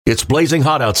It's blazing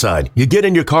hot outside. You get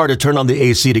in your car to turn on the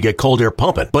AC to get cold air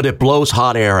pumping, but it blows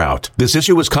hot air out. This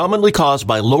issue is commonly caused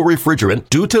by low refrigerant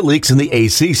due to leaks in the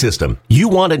AC system. You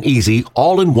want an easy,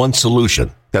 all-in-one solution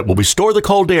that will restore the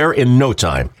cold air in no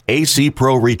time. AC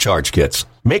Pro Recharge Kits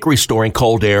make restoring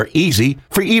cold air easy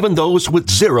for even those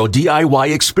with zero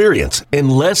DIY experience in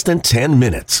less than 10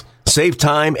 minutes. Save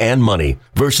time and money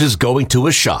versus going to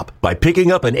a shop by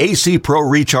picking up an AC Pro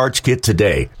Recharge Kit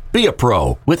today. Be a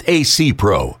pro with AC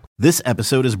Pro. This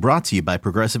episode is brought to you by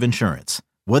Progressive Insurance.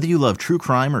 Whether you love true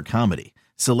crime or comedy,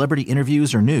 celebrity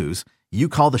interviews or news, you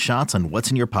call the shots on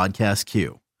what's in your podcast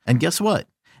queue. And guess what?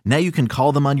 Now you can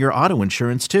call them on your auto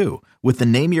insurance too with the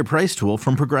Name Your Price tool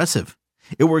from Progressive.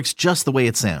 It works just the way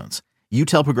it sounds. You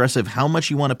tell Progressive how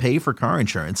much you want to pay for car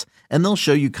insurance, and they'll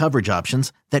show you coverage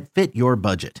options that fit your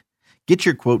budget. Get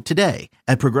your quote today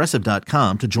at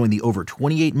Progressive.com to join the over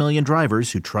 28 million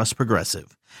drivers who trust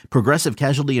Progressive. Progressive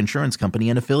Casualty Insurance Company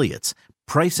and Affiliates.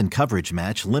 Price and coverage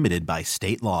match limited by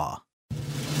state law.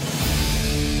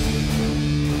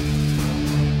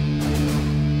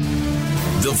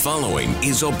 The following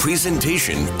is a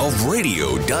presentation of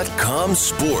Radio.com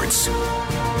Sports.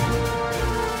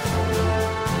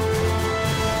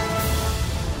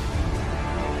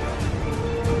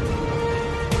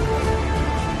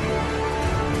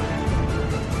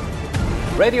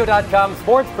 Radio.com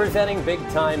Sports presenting Big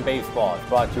Time Baseball. It's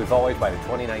brought to you as always by the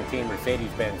 2019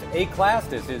 Mercedes-Benz A-Class.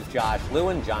 This is Josh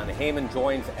Lewin. John Heyman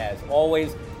joins as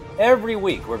always. Every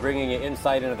week we're bringing you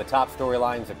insight into the top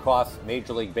storylines across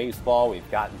Major League Baseball.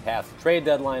 We've gotten past the trade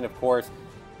deadline, of course.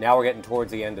 Now we're getting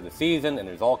towards the end of the season, and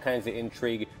there's all kinds of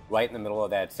intrigue right in the middle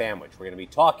of that sandwich. We're going to be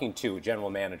talking to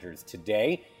general managers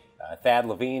today. Thad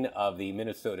Levine of the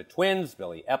Minnesota Twins,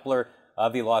 Billy Epler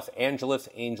of the Los Angeles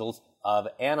Angels of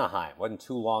Anaheim. Wasn't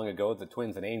too long ago the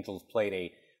Twins and Angels played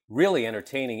a really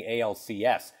entertaining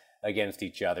ALCS against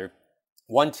each other.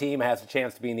 One team has a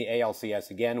chance to be in the ALCS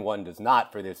again, one does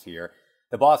not for this year.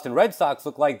 The Boston Red Sox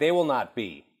look like they will not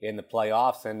be in the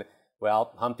playoffs, and,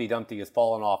 well, Humpty Dumpty has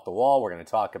fallen off the wall. We're going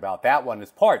to talk about that one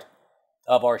as part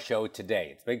of our show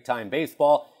today. It's Big Time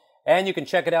Baseball, and you can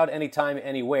check it out anytime,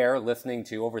 anywhere, listening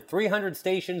to over 300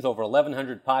 stations, over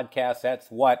 1,100 podcasts. That's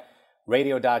what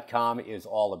Radio.com is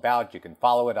all about. You can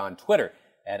follow it on Twitter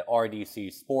at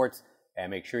RDC Sports, and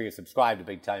make sure you subscribe to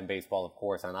Big Time Baseball, of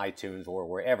course, on iTunes or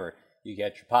wherever you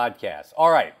get your podcasts.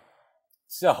 All right,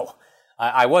 so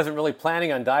I wasn't really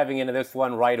planning on diving into this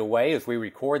one right away. As we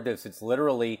record this, it's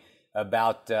literally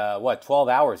about, 12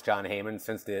 hours, John Heyman,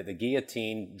 since the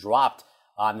guillotine dropped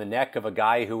on the neck of a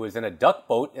guy who was in a duck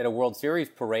boat at a World Series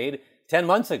parade 10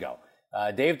 months ago.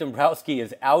 Dave Dombrowski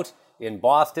is out in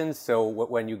Boston, so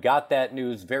when you got that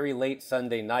news very late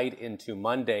Sunday night into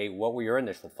Monday, what were your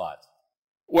initial thoughts?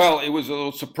 Well, it was a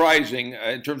little surprising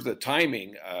in terms of the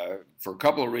timing for a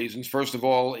couple of reasons. First of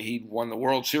all, he won the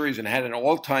World Series and had an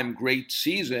all-time great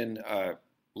season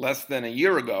less than a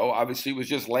year ago. Obviously, it was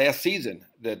just last season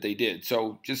that they did.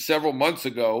 So just several months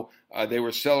ago, they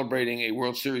were celebrating a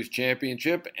World Series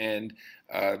championship, and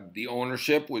the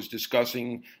ownership was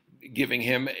discussing giving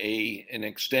him an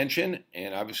extension,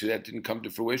 and obviously that didn't come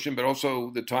to fruition, but also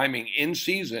the timing in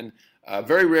season.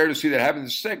 Very rare to see that happen.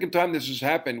 The second time this has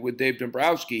happened with Dave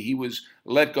Dombrowski, he was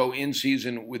let go in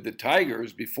season with the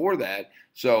Tigers before that.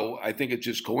 So I think it's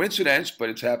just coincidence, but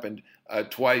it's happened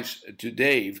twice to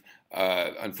Dave,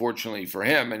 unfortunately for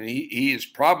him. And he is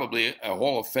probably a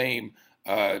Hall of Fame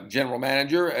general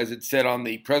manager, as it said on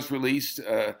the press release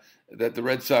that the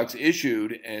Red Sox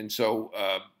issued. And so,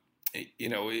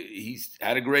 he's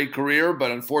had a great career,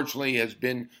 but unfortunately has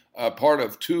been part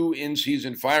of two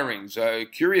in-season firings.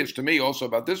 Curious to me also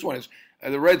about this one is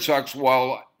the Red Sox,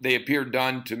 while they appear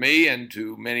done to me and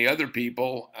to many other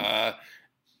people,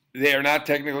 they are not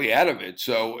technically out of it.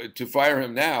 So to fire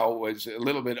him now was a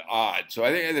little bit odd. So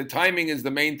I think the timing is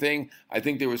the main thing. I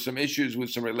think there were some issues with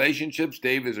some relationships.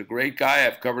 Dave is a great guy.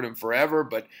 I've covered him forever,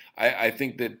 but I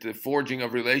think that the forging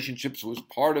of relationships was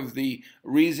part of the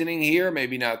reasoning here.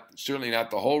 Maybe not, certainly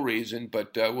not the whole reason,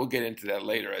 but we'll get into that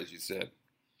later, as you said.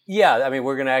 Yeah, I mean,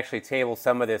 we're going to actually table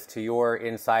some of this to your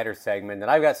insider segment, and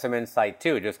I've got some insight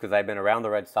too, just because I've been around the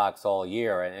Red Sox all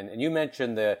year. And you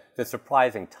mentioned the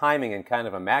surprising timing in kind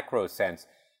of a macro sense.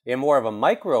 In more of a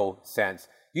micro sense,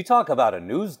 you talk about a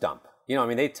news dump.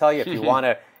 They tell you if you want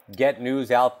to get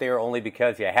news out there only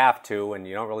because you have to and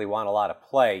you don't really want a lot of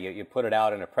play, you put it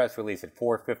out in a press release at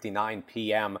 4:59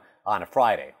 p.m. on a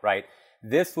Friday, right?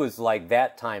 This was like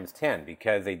that times 10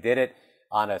 because they did it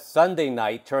on a Sunday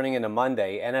night turning into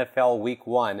Monday, NFL Week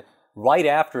 1, right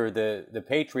after the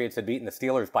Patriots had beaten the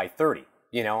Steelers by 30.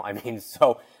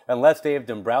 So unless Dave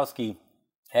Dombrowski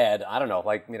had, I don't know,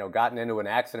 gotten into an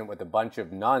accident with a bunch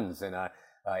of nuns in a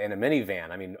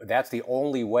minivan. I mean, that's the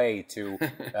only way to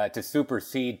to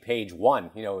supersede page one.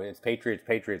 It's Patriots,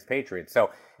 Patriots, Patriots. So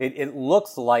it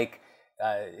looks like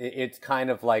it's kind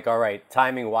of like, all right,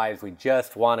 timing-wise, we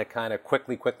just want to kind of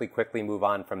quickly move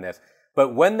on from this.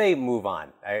 But when they move on,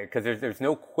 because there's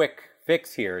no quick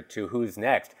fix here to who's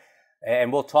next,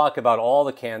 and we'll talk about all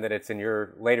the candidates in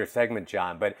your later segment,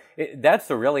 John, but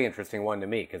that's a really interesting one to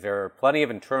me, because there are plenty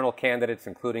of internal candidates,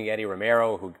 including Eddie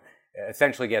Romero, who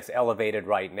essentially gets elevated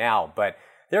right now. But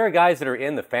there are guys that are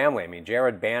in the family. I mean,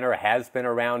 Jared Banner has been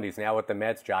around. He's now with the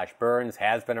Mets. Josh Burns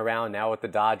has been around, now with the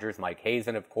Dodgers. Mike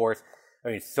Hazen, of course. I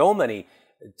mean, so many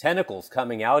tentacles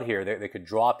coming out here that could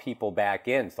draw people back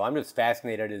in. So I'm just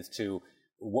fascinated as to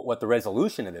what the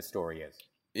resolution of this story is.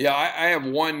 Yeah, I have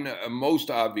one most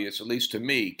obvious, at least to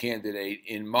me, candidate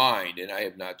in mind, and I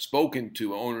have not spoken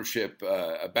to ownership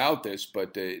about this,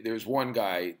 but there's one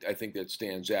guy I think that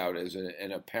stands out as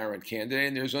an apparent candidate,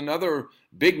 and there's another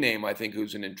big name I think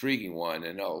who's an intriguing one,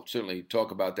 and I'll certainly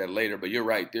talk about that later. But you're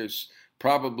right, there's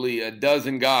probably a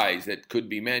dozen guys that could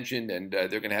be mentioned, and they're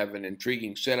going to have an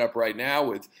intriguing setup right now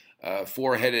with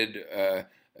four-headed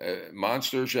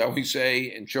monster, shall we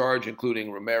say, in charge,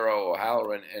 including Romero,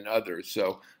 O'Halloran, and others.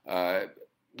 So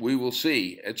we will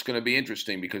see. It's going to be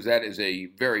interesting because that is a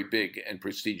very big and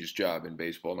prestigious job in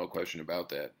baseball, no question about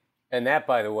that. And that,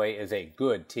 by the way, is a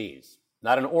good tease.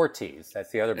 Not an Ortiz.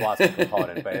 That's the other Boston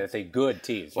component, but it's a good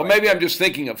tease. Well, maybe I'm just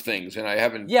thinking of things, and I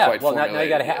haven't quite formulated.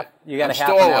 Now you got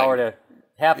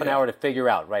an hour to figure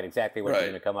out exactly what you're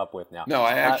going to come up with now. No,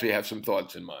 I actually have some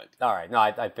thoughts in mind. All right. No,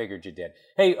 I figured you did.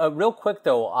 Hey, real quick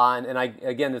though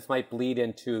again, this might bleed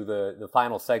into the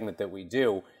final segment that we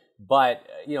do, but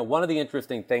one of the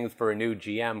interesting things for a new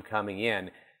GM coming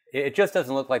in, it just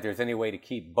doesn't look like there's any way to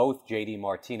keep both JD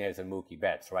Martinez and Mookie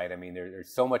Betts, right? I mean,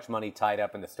 there's so much money tied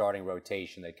up in the starting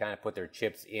rotation. They kind of put their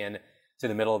chips in to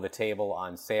the middle of the table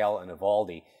on Sale and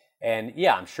Eovaldi. And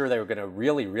yeah, I'm sure they were going to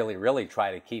really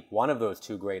try to keep one of those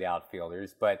two great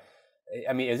outfielders. But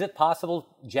I mean, is it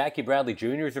possible Jackie Bradley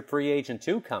Jr. is a free agent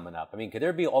too coming up? I mean, could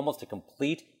there be almost a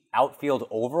complete outfield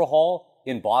overhaul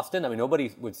in Boston? I mean,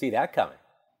 nobody would see that coming.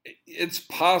 It's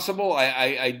possible.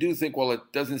 I do think, well, it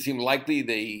doesn't seem likely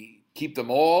they keep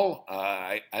them all.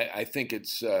 I think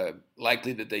it's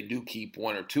likely that they do keep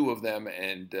one or two of them.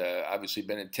 And obviously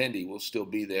Benintendi will still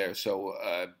be there. So,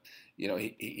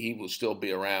 he will still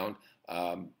be around.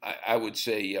 I would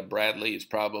say Bradley is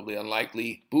probably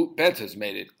unlikely. Betts has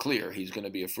made it clear he's going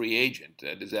to be a free agent.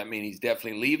 Does that mean he's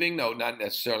definitely leaving? No, not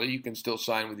necessarily. You can still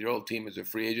sign with your old team as a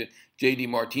free agent. JD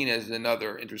Martinez is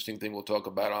another interesting thing we'll talk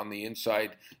about on the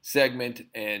inside segment.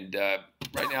 And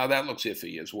right now that looks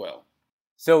iffy as well.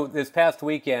 So this past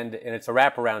weekend, and it's a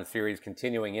wraparound series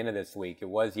continuing into this week, it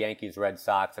was Yankees-Red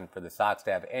Sox, and for the Sox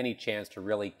to have any chance to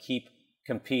really keep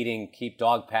competing, keep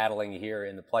dog paddling here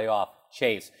in the playoff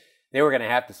chase, they were going to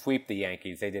have to sweep the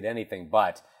Yankees. They did anything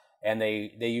but. And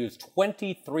they used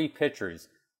 23 pitchers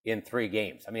in 3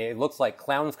 games. I mean, it looks like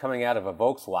clowns coming out of a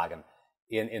Volkswagen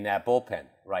in that bullpen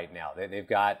right now. They've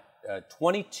got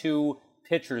 22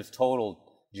 pitchers total,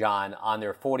 John, on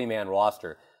their 40-man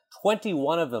roster.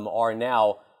 21 of them are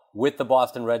now with the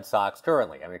Boston Red Sox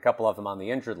currently. I mean, a couple of them on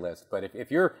the injured list. But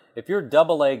if you're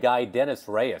Double-A guy Dennis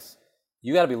Reyes,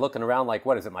 you got to be looking around like,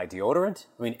 what is it, my deodorant?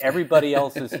 I mean, everybody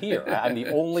else is here. I'm the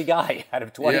only guy out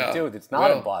of 22 that's not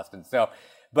in Boston. So,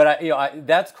 but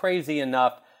that's crazy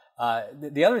enough.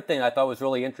 The other thing I thought was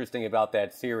really interesting about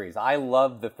that series, I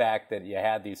love the fact that you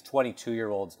had these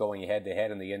 22-year-olds going head-to-head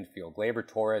in the infield. Gleyber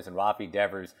Torres and Rafi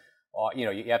Devers,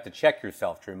 you have to check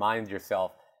yourself to remind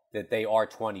yourself that they are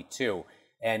 22.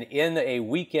 And in a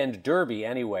weekend derby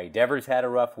anyway, Devers had a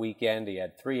rough weekend. He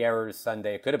had 3 errors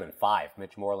Sunday. It could have been 5.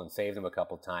 Mitch Moreland saved him a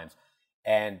couple times.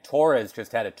 And Torres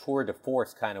just had a tour de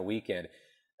force kind of weekend.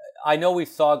 I know we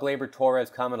saw Gleyber Torres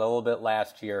coming a little bit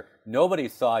last year. Nobody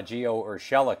saw Gio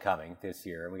Urshela coming this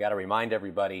year. And we got to remind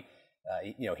everybody,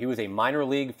 he was a minor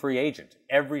league free agent.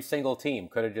 Every single team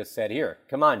could have just said, here,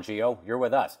 come on, Gio, you're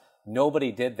with us.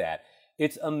 Nobody did that.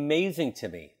 It's amazing to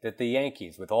me that the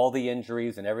Yankees, with all the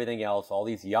injuries and everything else, all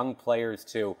these young players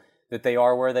too, that they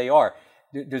are where they are.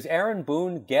 Does Aaron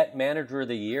Boone get Manager of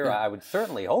the Year? I would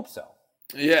certainly hope so.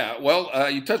 Yeah, well,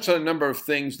 you touched on a number of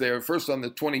things there. First, on the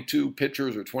 22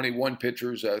 pitchers or 21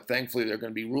 pitchers, thankfully there are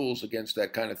going to be rules against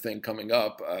that kind of thing coming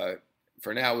up.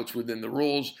 For now, it's within the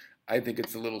rules. I think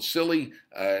it's a little silly.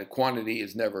 Quantity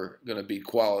is never going to beat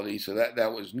quality, so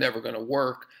that was never going to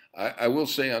work. I will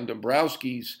say on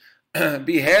Dombrowski's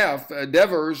behalf,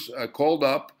 Devers called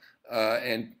up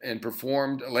and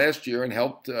performed last year and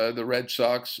helped the Red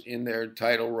Sox in their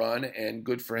title run, and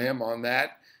good for him on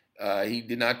that. He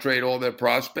did not trade all their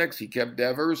prospects. He kept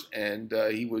Devers, and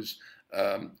he was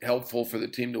helpful for the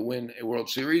team to win a World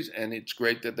Series, and it's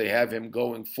great that they have him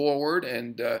going forward.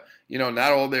 And,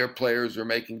 not all their players are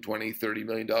making $20, $30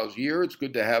 million a year. It's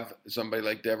good to have somebody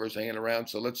like Devers hanging around.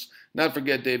 So let's not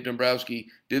forget Dave Dombrowski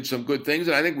did some good things,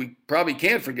 and I think we probably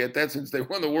can't forget that since they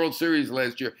won the World Series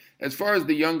last year. As far as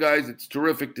the young guys, it's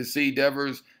terrific to see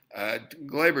Devers.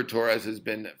 Gleyber Torres has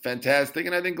been fantastic,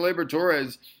 and I think Gleyber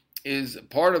Torres is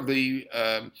part of the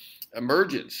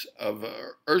emergence of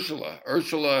Urshela.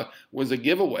 Urshela was a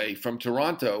giveaway from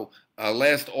Toronto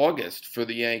last August for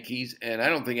the Yankees, and I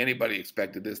don't think anybody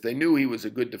expected this. They knew he was a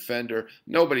good defender.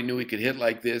 Nobody knew he could hit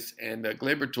like this, and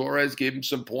Gleyber Torres gave him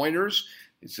some pointers,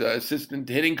 his assistant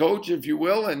hitting coach, if you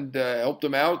will, and helped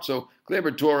him out. So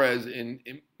Gleyber Torres, in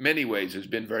many ways, has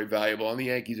been very valuable, and the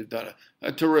Yankees have done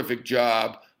a terrific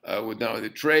job with not only the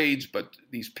trades, but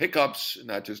these pickups,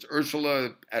 not just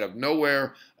Urshela out of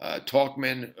nowhere,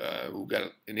 Tauchman, who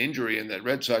got an injury in that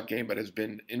Red Sox game, but has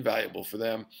been invaluable for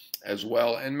them as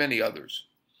well, and many others.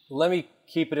 Let me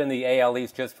keep it in the AL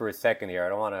East just for a second here. I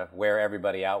don't want to wear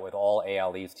everybody out with all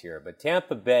AL East here, but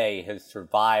Tampa Bay has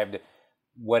survived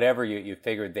whatever you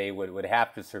figured they would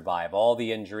have to survive. All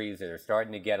the injuries, they're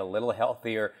starting to get a little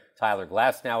healthier. Tyler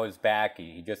Glasnow is back.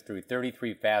 He just threw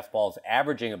 33 fastballs,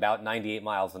 averaging about 98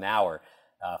 miles an hour.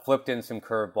 Flipped in some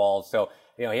curveballs. So,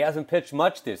 he hasn't pitched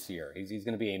much this year. He's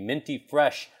going to be a minty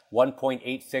fresh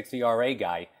 1.86 ERA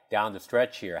guy down the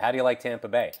stretch here. How do you like Tampa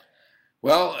Bay?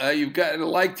 Well, you've got to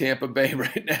like Tampa Bay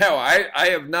right now. I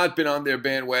have not been on their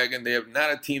bandwagon. They have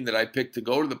not a team that I picked to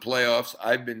go to the playoffs.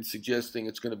 I've been suggesting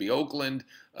it's going to be Oakland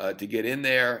to get in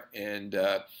there, and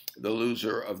the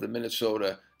loser of the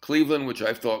Minnesota-Cleveland, which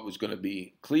I thought was going to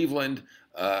be Cleveland.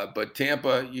 But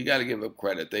Tampa, you got to give them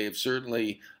credit. They have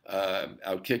certainly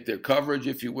outkicked their coverage,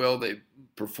 if you will. They've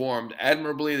performed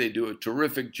admirably. They do a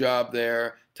terrific job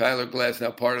there. Tyler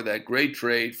Glasnow, part of that great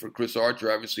trade for Chris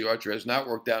Archer. Obviously, Archer has not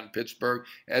worked out in Pittsburgh.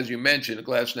 As you mentioned,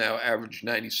 Glasnow averaged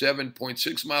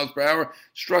 97.6 miles per hour,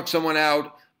 struck someone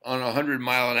out on a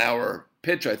 100-mile-an-hour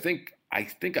pitch. I think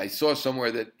I saw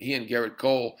somewhere that he and Garrett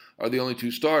Cole are the only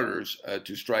two starters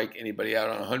to strike anybody out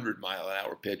on a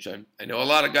 100-mile-an-hour pitch. I know a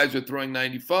lot of guys are throwing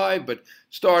 95, but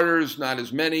starters, not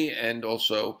as many, and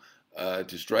also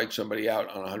to strike somebody out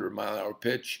on a 100-mile-an-hour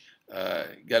pitch.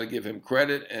 Got to give him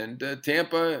credit. And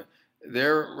Tampa,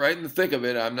 they're right in the thick of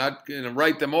it. I'm not going to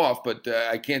write them off, but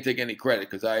I can't take any credit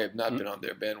because I have not been on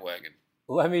their bandwagon.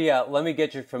 Let me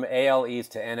get you from AL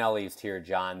East to NL East here,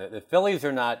 John. The Phillies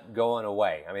are not going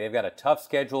away. I mean, they've got a tough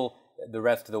schedule the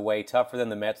rest of the way, tougher than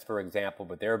the Mets, for example,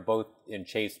 but they're both in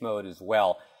chase mode as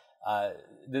well.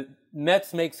 The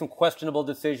Mets make some questionable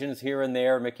decisions here and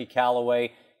there. Mickey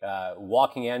Callaway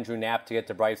walking Andrew Knapp to get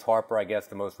to Bryce Harper, I guess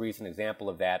the most recent example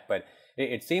of that. But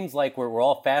it seems like we're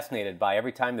all fascinated by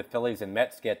every time the Phillies and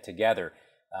Mets get together.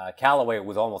 Callaway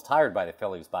was almost hired by the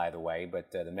Phillies, by the way,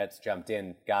 but the Mets jumped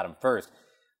in, got him first.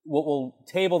 We'll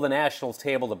table the Nationals,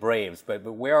 table the Braves, but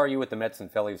where are you with the Mets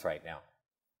and Phillies right now?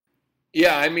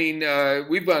 Yeah, I mean,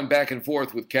 we've gone back and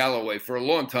forth with Callaway for a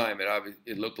long time.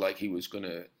 It looked like he was going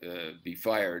to be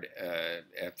fired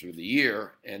after the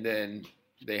year, and then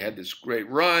they had this great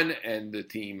run, and the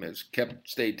team has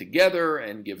stayed together,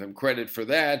 and give him credit for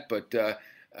that. But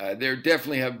there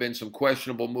definitely have been some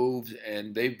questionable moves,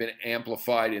 and they've been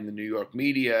amplified in the New York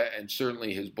media, and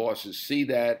certainly his bosses see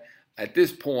that. At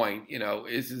this point,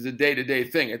 this is a day-to-day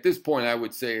thing. At this point, I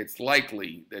would say it's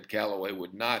likely that Callaway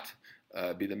would not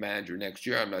be the manager next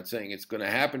year. I'm not saying it's going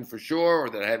to happen for sure or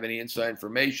that I have any inside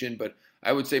information, but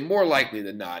I would say more likely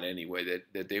than not anyway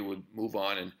that they would move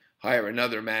on and hire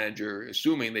another manager,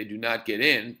 assuming they do not get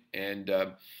in. And,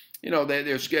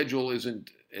 their schedule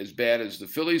isn't as bad as the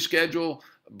Phillies' schedule,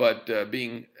 but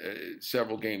being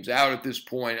several games out at this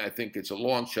point, I think it's a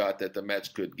long shot that the Mets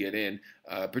could get in,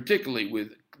 particularly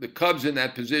with the Cubs in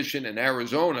that position and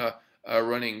Arizona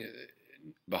running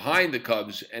behind the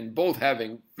Cubs and both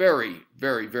having very,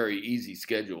 very, very easy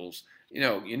schedules.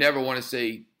 You never want to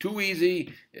say too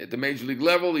easy at the major league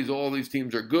level. All these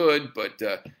teams are good, but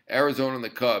Arizona and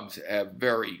the Cubs have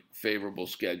very favorable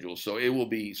schedules. So it will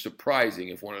be surprising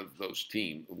if one of those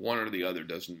teams, one or the other,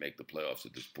 doesn't make the playoffs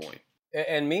at this point.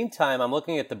 And meantime, I'm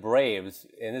looking at the Braves,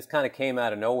 and this kind of came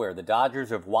out of nowhere. The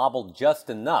Dodgers have wobbled just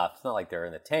enough. It's not like they're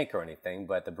in the tank or anything,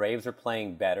 but the Braves are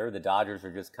playing better. The Dodgers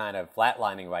are just kind of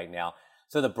flatlining right now.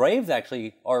 So the Braves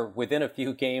actually are within a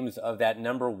few games of that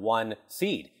number one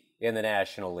seed in the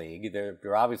National League.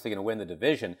 They're obviously going to win the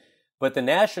division. But the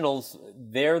Nationals,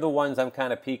 they're the ones I'm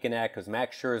kind of peeking at because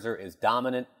Max Scherzer is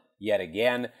dominant yet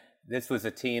again. This was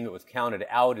a team that was counted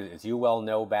out, as you well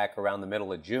know, back around the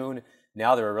middle of June.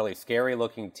 now they're a really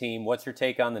scary-looking team. What's your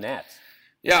take on the Nats?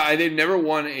 Yeah, they've never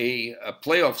won a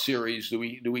playoff series. Do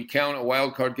we count a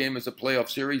wild card game as a playoff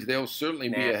series? They'll certainly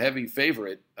be a heavy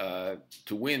favorite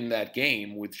to win that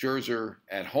game with Scherzer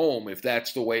at home, if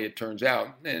that's the way it turns out.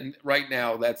 And right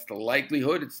now, that's the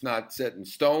likelihood. It's not set in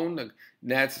stone. The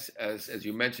Nats, as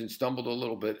you mentioned, stumbled a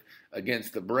little bit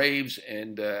against the Braves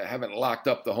and haven't locked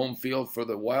up the home field for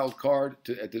the wild card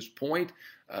at this point.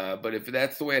 But if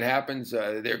that's the way it happens,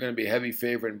 they're going to be a heavy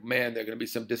favorite. Man, there are going to be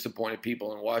some disappointed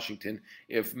people in Washington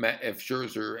if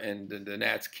Scherzer and the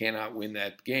Nats cannot win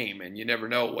that game. And you never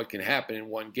know what can happen in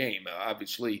one game.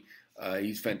 Obviously,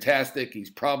 he's fantastic. He's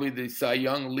probably the Cy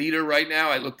Young leader right now.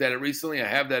 I looked at it recently. I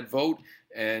have that vote.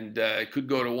 And it could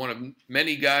go to one of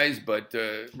many guys, but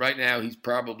right now he's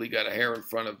probably got a hair in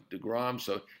front of DeGrom,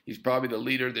 so he's probably the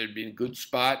leader. They'd be in a good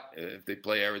spot if they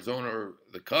play Arizona or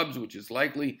the Cubs, which is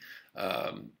likely.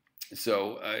 I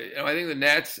think the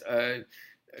Nats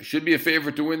should be a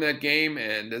favorite to win that game,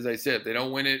 and as I said, if they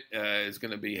don't win it, it's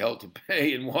going to be hell to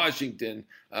pay in Washington.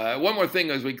 One more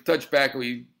thing, as we touch back,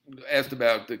 we asked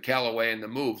about the Callaway and the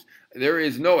moves. There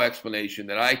is no explanation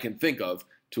that I can think of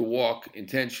to walk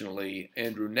intentionally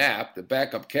Andrew Knapp, the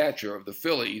backup catcher of the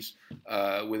Phillies,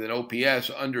 with an OPS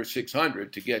under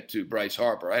 600 to get to Bryce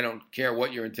Harper. I don't care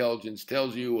what your intelligence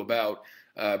tells you about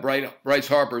Bryce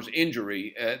Harper's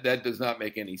injury. That does not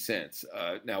make any sense.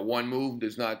 Now, one move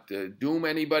does not doom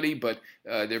anybody, but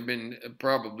there have been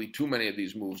probably too many of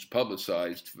these moves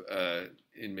publicized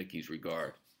in Mickey's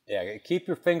regard. Yeah, keep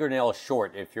your fingernails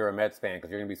short if you're a Mets fan, because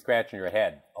you're going to be scratching your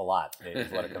head a lot, is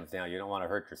what it comes down. You don't want to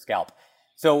hurt your scalp.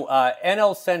 So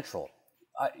NL Central,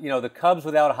 the Cubs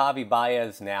without Javi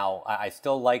Baez now, I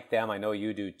still like them. I know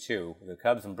you do too. The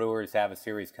Cubs and Brewers have a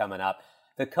series coming up.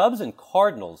 The Cubs and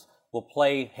Cardinals will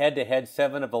play head-to-head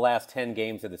 7 of the last 10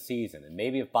 games of the season. And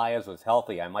maybe if Baez was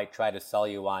healthy, I might try to sell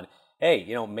you on, hey,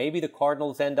 maybe the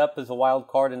Cardinals end up as a wild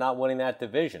card and not winning that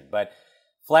division. But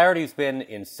Flaherty's been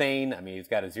insane. I mean, he's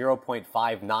got a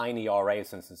 0.59 ERA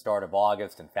since the start of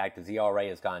August. In fact, his ERA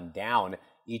has gone down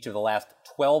each of the last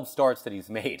 12 starts that he's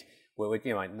made, with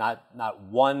not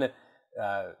one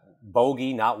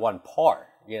bogey, not one par.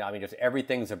 Just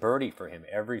everything's a birdie for him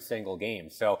every single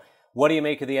game. So what do you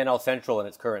make of the NL Central in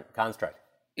its current construct?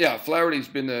 Yeah, Flaherty's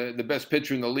been the best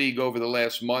pitcher in the league over the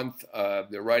last month.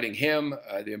 They're riding him.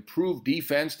 The improved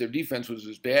defense. Their defense was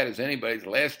as bad as anybody's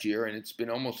last year, and it's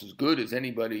been almost as good as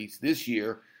anybody's this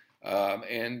year.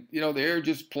 They're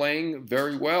just playing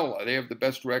very well. They have the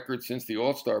best record since the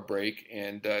All-Star break,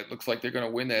 and it looks like they're going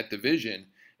to win that division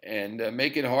and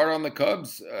make it hard on the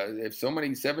Cubs. They have so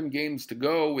many 7 games to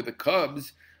go with the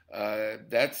Cubs.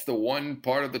 That's the one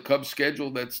part of the Cubs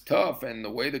schedule that's tough. And the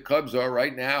way the Cubs are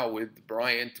right now with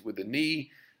Bryant with the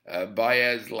knee,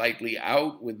 Baez likely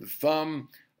out with the thumb.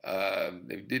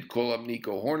 They did call up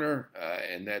Nico Horner,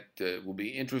 and that will be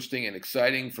interesting and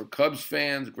exciting for Cubs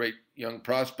fans. Great young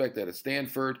prospect out of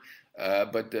Stanford.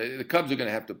 But the Cubs are going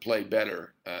to have to play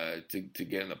better to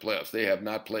get in the playoffs. They have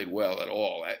not played well at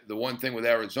all. The one thing with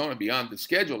Arizona beyond the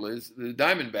schedule is the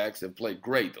Diamondbacks have played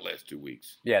great the last 2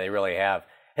 weeks. Yeah, they really have.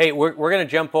 Hey, we're going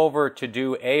to jump over to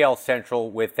do AL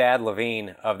Central with Thad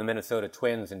Levine of the Minnesota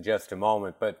Twins in just a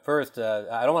moment. But first,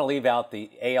 I don't want to leave out the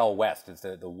AL West. It's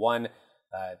the one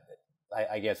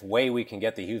I guess, way we can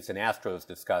get the Houston Astros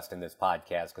discussed in this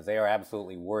podcast, because they are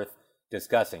absolutely worth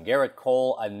discussing. Garrett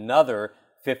Cole, another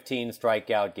 15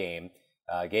 strikeout game,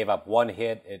 gave up 1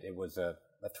 hit. It was a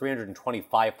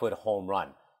 325-foot home run,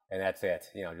 and that's it.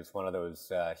 Just one of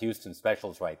those Houston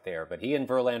specials right there. But he and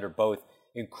Verlander both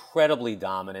incredibly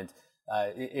dominant.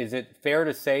 Is it fair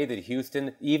to say that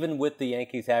Houston, even with the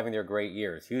Yankees having their great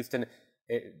years, Houston,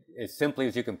 as simply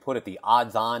as you can put it, the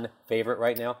odds-on favorite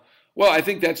right now? Well, I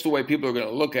think that's the way people are going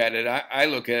to look at it. I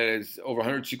look at it as over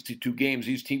 162 games,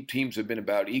 these teams have been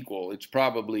about equal. It's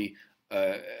probably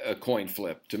a coin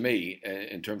flip to me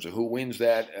in terms of who wins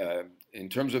that. In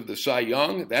terms of the Cy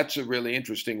Young, that's a really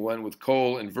interesting one with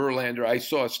Cole and Verlander. I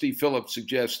saw Steve Phillips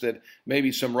suggest that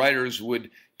maybe some writers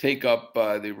would take up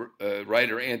the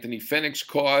writer Anthony Fennick's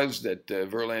cause that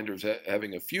Verlander's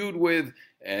having a feud with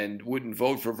and wouldn't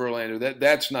vote for Verlander.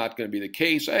 That's not going to be the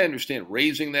case. I understand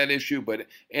raising that issue, but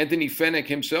Anthony Fennick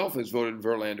himself has voted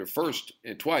Verlander first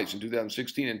twice, in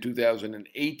 2016 and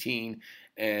 2018,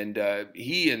 and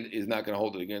he is not going to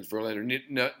hold it against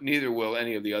Verlander. Neither will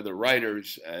any of the other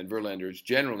writers, and Verlander's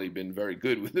generally been very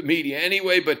good with the media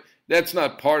anyway, but that's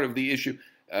not part of the issue.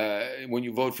 When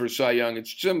you vote for Cy Young,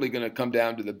 it's simply going to come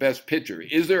down to the best pitcher.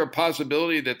 Is there a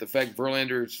possibility that the fact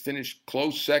Verlander's finished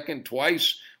close second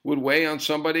twice would weigh on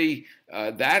somebody?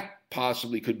 That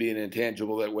possibly could be an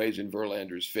intangible that weighs in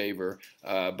Verlander's favor.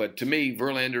 But to me,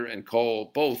 Verlander and Cole,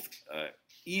 both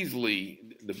easily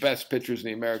the best pitchers in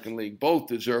the American League, both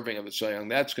deserving of a Cy Young.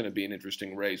 That's going to be an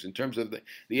interesting race. In terms of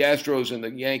the Astros and the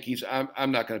Yankees,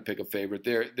 I'm not going to pick a favorite.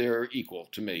 They're equal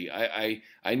to me. I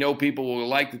know people will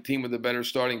like the team with the better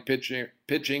starting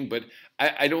pitching, but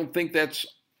I don't think that's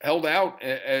held out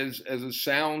as a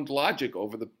sound logic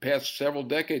over the past several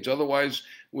decades. Otherwise,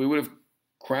 we would have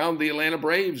crowned the Atlanta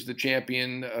Braves the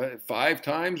champion 5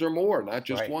 times or more, not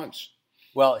just once.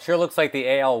 Well, it sure looks like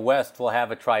the AL West will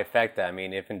have a trifecta. I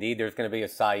mean, if indeed there's going to be a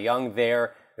Cy Young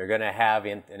there, they're going to have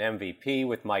an MVP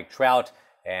with Mike Trout,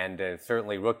 and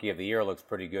certainly Rookie of the Year looks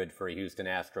pretty good for a Houston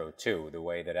Astro, too, the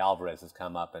way that Alvarez has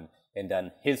come up and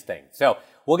done his thing. So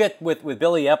we'll get with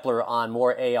Billy Epler on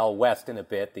more AL West in a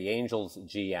bit, the Angels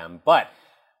GM. But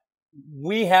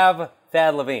we have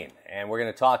Thad Levine, and we're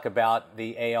going to talk about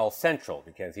the AL Central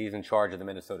because he's in charge of the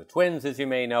Minnesota Twins, as you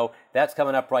may know. That's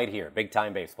coming up right here, Big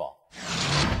Time Baseball.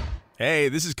 Hey,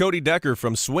 this is Cody Decker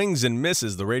from Swings and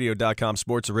Misses, the Radio.com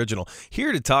sports original,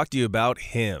 here to talk to you about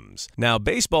Hims. Now,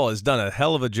 baseball has done a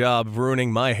hell of a job of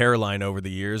ruining my hairline over the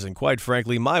years, and quite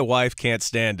frankly, my wife can't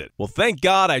stand it. Well, thank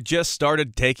God I just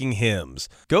started taking Hims.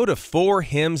 Go to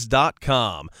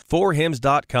 4hims.com.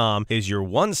 4hims.com is your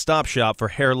one-stop shop for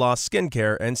hair loss,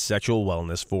 skincare, and sexual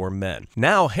wellness for men.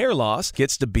 Now, hair loss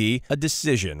gets to be a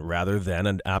decision rather than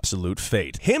an absolute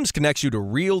fate. Hims connects you to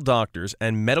real doctors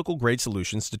and medical-grade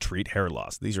solutions to treat hair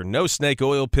loss. These are no snake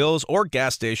oil pills or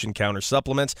gas station counter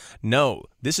supplements. No,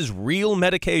 this is real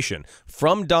medication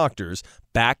from doctors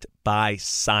backed by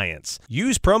science.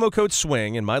 Use promo code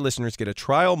SWING and my listeners get a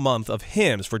trial month of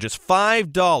Hims for just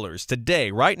 $5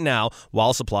 today, right now,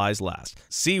 while supplies last.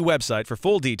 See website for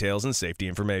full details and safety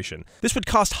information. This would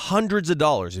cost hundreds of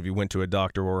dollars if you went to a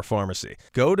doctor or a pharmacy.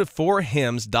 Go to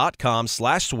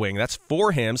 4hims.com/swing. That's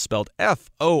 4hims spelled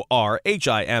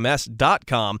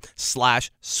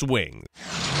FORHIMS.com/swing.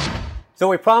 So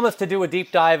we promised to do a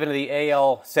deep dive into the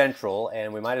AL Central,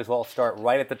 and we might as well start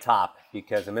right at the top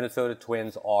because the Minnesota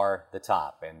Twins are the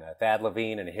top. And Thad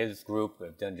Levine and his group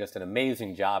have done just an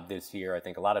amazing job this year. I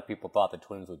think a lot of people thought the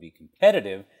Twins would be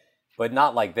competitive, but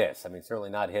not like this. I mean,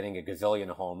 certainly not hitting a gazillion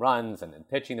home runs and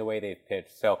pitching the way they've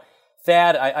pitched. So,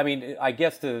 Thad, I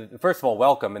guess first of all,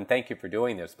 welcome and thank you for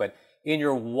doing this. But in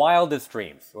your wildest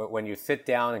dreams, when you sit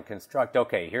down and construct,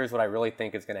 okay, here's what I really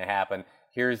think is going to happen.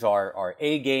 Here's our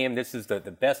A game. This is the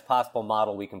best possible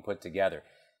model we can put together.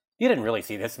 You didn't really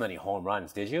see this many home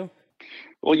runs, did you?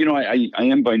 Well, I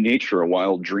am by nature a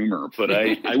wild dreamer, but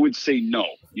I would say no.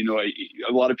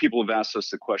 A lot of people have asked us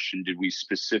the question, did we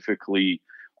specifically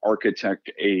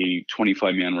architect a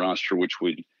 25-man roster which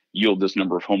would yield this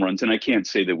number of home runs? And I can't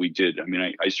say that we did. I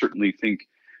mean, I certainly think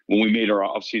when we made our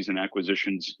offseason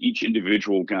acquisitions, each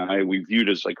individual guy we viewed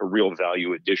as like a real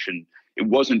value addition. It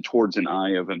wasn't towards an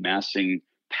eye of amassing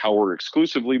power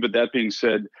exclusively, but that being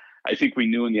said, I think we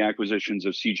knew in the acquisitions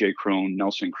of C.J. Cron,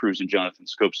 Nelson Cruz, and Jonathan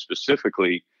Schoop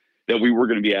specifically that we were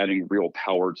going to be adding real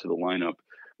power to the lineup.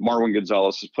 Marwin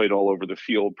Gonzalez has played all over the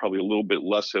field, probably a little bit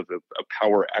less of a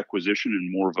power acquisition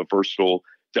and more of a versatile,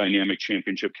 dynamic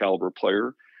championship caliber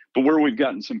player. But where we've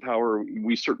gotten some power,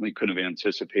 we certainly could have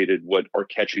anticipated what our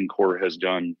catching core has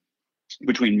done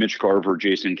between Mitch Garver,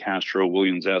 Jason Castro,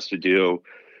 Williams Astudillo.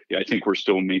 Yeah, I think we're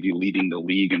still maybe leading the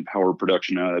league in power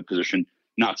production out of that position.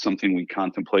 Not something we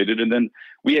contemplated. And then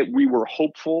we were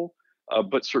hopeful,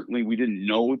 but certainly we didn't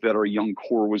know that our young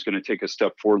core was going to take a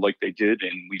step forward like they did.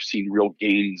 And we've seen real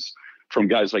gains from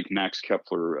guys like Max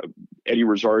Kepler. Eddie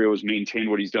Rosario has maintained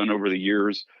what he's done over the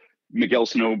years. Miguel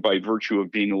Sano, by virtue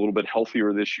of being a little bit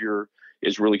healthier this year,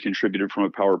 has really contributed from a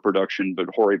power production. But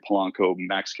Jorge Polanco,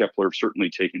 Max Kepler have certainly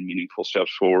taken meaningful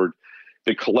steps forward.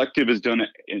 The collective has done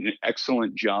an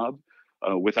excellent job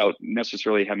without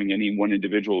necessarily having any one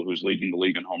individual who's leading the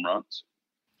league in home runs.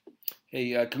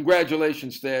 Hey,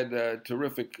 congratulations, Thad.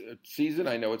 Terrific season.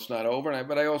 I know it's not over,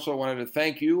 but I also wanted to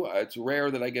thank you. It's rare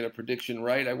that I get a prediction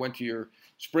right. I went to your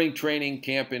spring training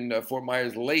camp in Fort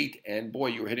Myers late, and boy,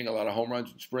 you were hitting a lot of home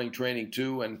runs in spring training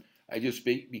too, and I just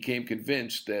became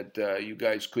convinced that you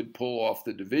guys could pull off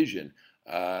the division.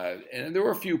 And there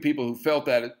were a few people who felt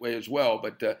that way as well,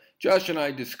 but Josh and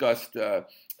I discussed the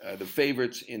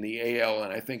favorites in the AL,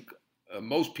 and I think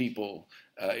most people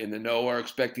in the know are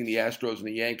expecting the Astros and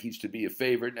the Yankees to be a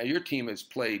favorite. Now, your team has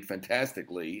played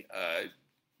fantastically,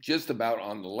 just about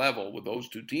on the level with those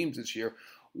two teams this year.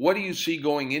 What do you see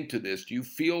going into this? Do you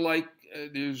feel like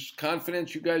there's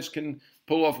confidence you guys can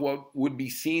pull off what would be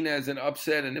seen as an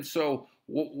upset? And if so,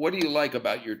 what do you like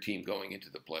about your team going into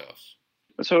the playoffs?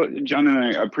 So, John, and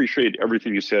I appreciate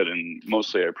everything you said, and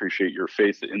mostly I appreciate your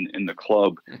faith in the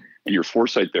club and your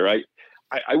foresight there.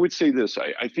 I would say this.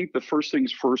 I think the first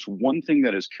things first, one thing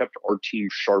that has kept our team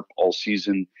sharp all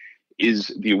season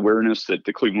is the awareness that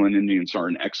the Cleveland Indians are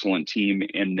an excellent team,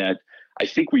 and that I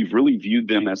think we've really viewed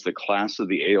them as the class of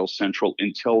the AL Central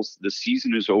until the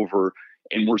season is over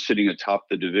and we're sitting atop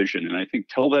the division. And I think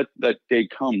till that day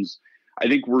comes, I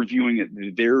think we're viewing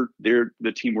it, they're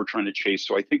the team we're trying to chase.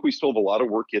 So I think we still have a lot of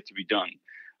work yet to be done.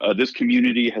 This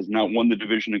community has not won the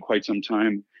division in quite some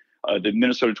time. The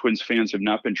Minnesota Twins fans have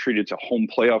not been treated to home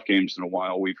playoff games in a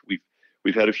while.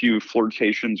 We've had a few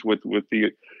flirtations with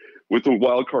the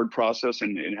wild card process,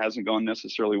 and it hasn't gone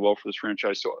necessarily well for this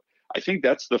franchise. So I think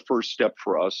that's the first step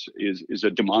for us is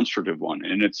a demonstrative one,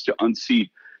 and it's to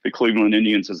unseat the Cleveland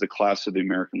Indians as the class of the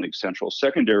American League Central.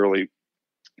 Secondarily,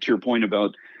 to your point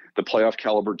about the playoff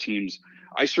caliber teams,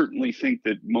 I certainly think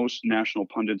that most national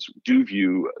pundits do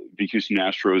view the Houston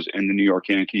Astros and the New York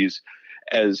Yankees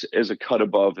as a cut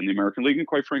above in the American League, and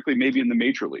quite frankly, maybe in the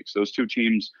major leagues. Those two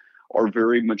teams are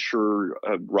very mature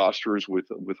rosters with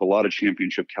a lot of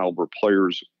championship caliber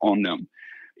players on them.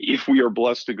 If we are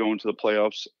blessed to go into the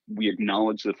playoffs, we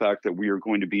acknowledge the fact that we are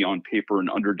going to be on paper an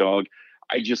underdog.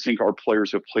 I just think our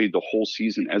players have played the whole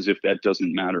season as if that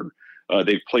doesn't matter.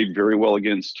 They've played very well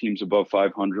against teams above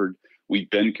 500. We've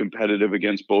been competitive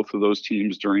against both of those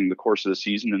teams during the course of the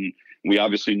season, and we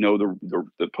obviously know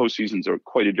the postseasons are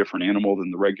quite a different animal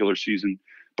than the regular season.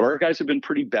 But our guys have been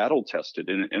pretty battle tested,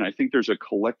 and I think there's a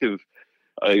collective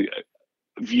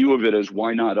view of it as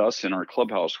why not us in our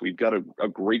clubhouse. We've got a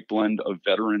great blend of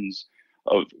veterans,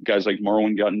 of guys like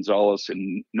Marwin Gonzalez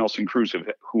and Nelson Cruz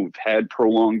who've had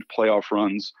prolonged playoff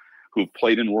runs, who've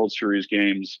played in World Series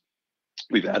games.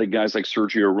 We've added guys like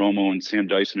Sergio Romo and Sam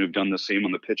Dyson who've done the same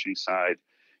on the pitching side.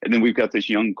 And then we've got this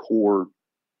young core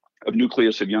of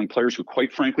nucleus of young players who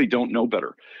quite frankly don't know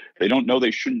better. They don't know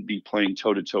they shouldn't be playing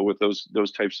toe-to-toe with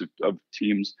those types of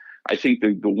teams. I think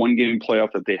the one-game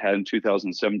playoff that they had in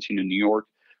 2017 in New York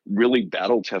really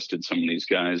battle-tested some of these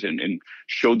guys and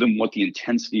showed them what the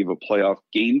intensity of a playoff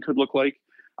game could look like.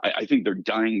 I think they're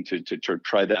dying to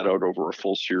try that out over a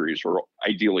full series or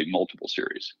ideally multiple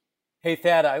series. Hey,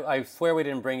 Thad, I swear we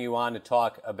didn't bring you on to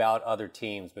talk about other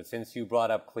teams, but since you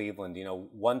brought up Cleveland,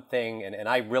 one thing, and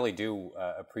I really do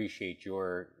appreciate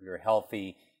your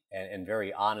healthy and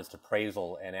very honest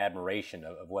appraisal and admiration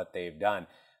of what they've done.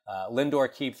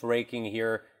 Lindor keeps raking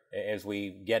here as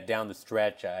we get down the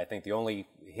stretch. I think the only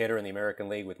hitter in the American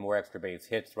League with more extra base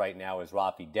hits right now is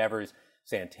Rafi Devers.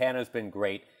 Santana's been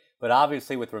great, but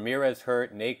obviously with Ramirez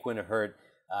hurt, Naquin hurt,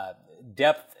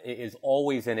 depth is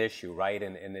always an issue, right?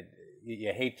 And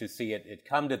you hate to see it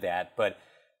come to that, but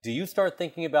do you start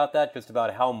thinking about that, just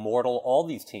about how mortal all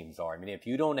these teams are? I mean, if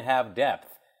you don't have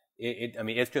depth,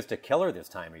 it's just a killer this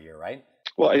time of year, right?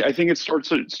 Well, I think it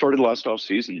started last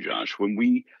offseason, Josh, when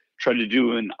we tried to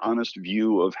do an honest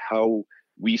view of how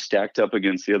we stacked up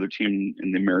against the other team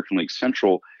in the American League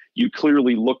Central. You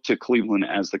clearly look to Cleveland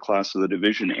as the class of the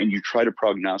division, and you try to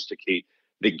prognosticate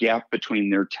the gap between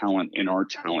their talent and our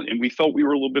talent. And we felt we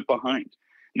were a little bit behind.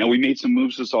 Now, we made some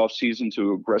moves this offseason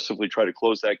to aggressively try to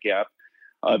close that gap.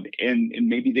 And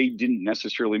maybe they didn't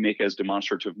necessarily make as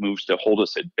demonstrative moves to hold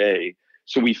us at bay.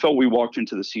 So we felt we walked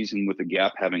into the season with the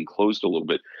gap having closed a little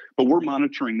bit. But we're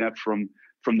monitoring that from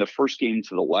the first game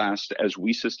to the last. As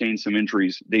we sustain some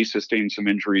injuries, they sustain some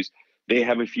injuries. They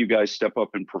have a few guys step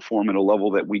up and perform at a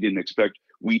level that we didn't expect.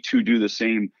 We too do the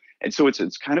same. And so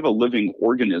it's kind of a living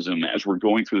organism as we're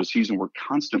going through the season. We're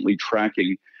constantly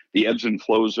tracking the ebbs and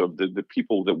flows of the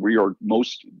people that we are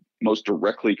most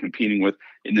directly competing with,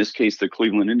 in this case, the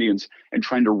Cleveland Indians, and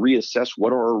trying to reassess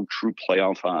what are our true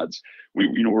playoff odds.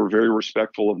 We're very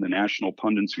respectful of the national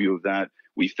pundits' view of that.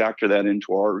 We factor that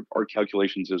into our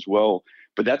calculations as well.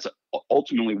 But that's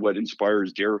ultimately what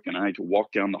inspires Derek and I to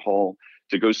walk down the hall,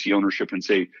 to go see ownership and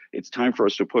say, it's time for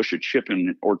us to push a chip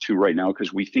in or two right now,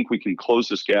 because we think we can close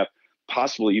this gap,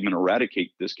 possibly even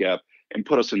eradicate this gap, and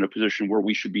put us in a position where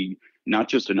we should be not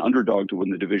just an underdog to win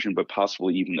the division, but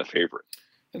possibly even the favorite.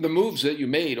 And the moves that you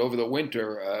made over the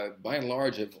winter, by and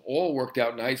large, have all worked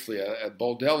out nicely.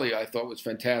 Baldelli, I thought, was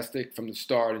fantastic from the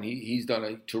start, and he's done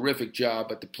a terrific job.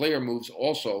 But the player moves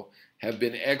also have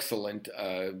been excellent.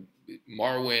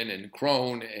 Marwin and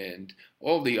Crone and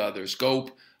all the others,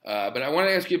 Scope. But I want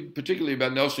to ask you particularly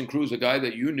about Nelson Cruz, a guy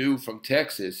that you knew from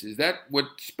Texas. Is that what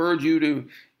spurred you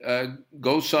to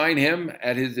go sign him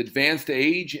at his advanced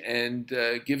age and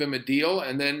give him a deal?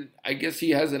 And then I guess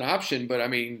he has an option, but I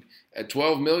mean, at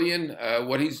 $12 million,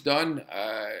 what he's done,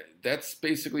 that's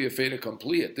basically a fait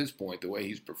accompli at this point, the way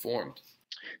he's performed.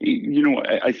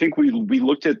 I think we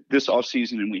looked at this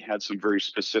offseason and we had some very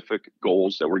specific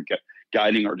goals that were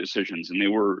guiding our decisions. And they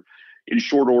were in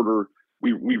short order.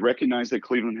 We recognized that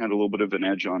Cleveland had a little bit of an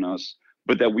edge on us,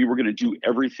 but that we were going to do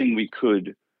everything we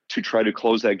could to try to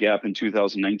close that gap in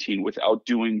 2019 without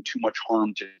doing too much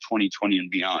harm to 2020 and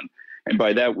beyond. And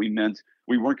by that, we meant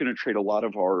we weren't going to trade a lot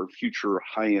of our future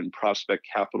high-end prospect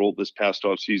capital this past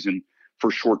offseason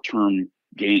for short-term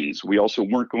gains. We also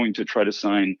weren't going to try to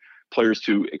sign players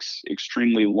to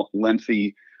extremely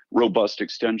lengthy, robust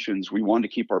extensions. We wanted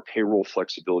to keep our payroll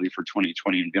flexibility for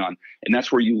 2020 and beyond. And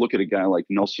that's where you look at a guy like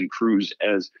Nelson Cruz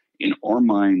as, in our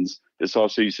minds, this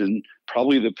offseason,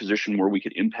 probably the position where we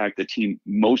could impact the team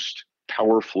most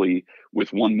powerfully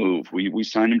with one move. We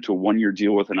signed him to a one-year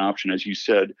deal with an option. As you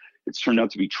said, it's turned out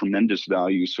to be tremendous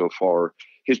value so far.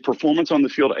 His performance on the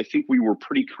field, I think we were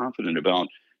pretty confident about,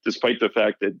 despite the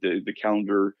fact that the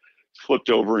calendar flipped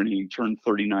over and he turned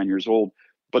 39 years old.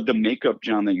 But the makeup,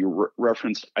 John, that you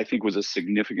referenced, I think was a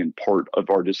significant part of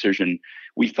our decision.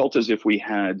 We felt as if we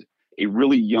had a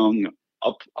really young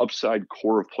upside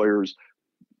core of players,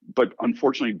 but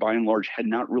unfortunately, by and large, had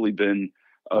not really been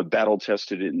battle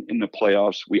tested in the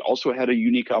playoffs. We also had a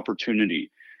unique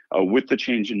opportunity with the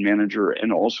change in manager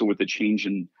and also with the change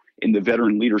in the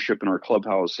veteran leadership in our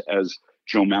clubhouse as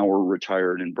Joe Mauer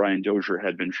retired and Brian Dozier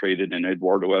had been traded and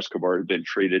Eduardo Escobar had been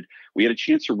traded. We had a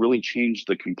chance to really change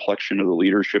the complexion of the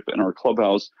leadership in our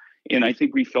clubhouse. And I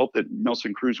think we felt that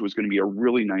Nelson Cruz was going to be a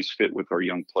really nice fit with our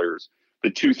young players.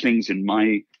 The two things in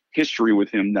my history with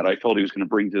him that I felt he was going to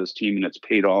bring to this team, and it's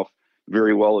paid off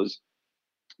very well, is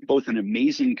both an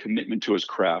amazing commitment to his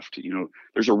craft.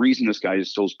 There's a reason this guy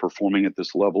is still performing at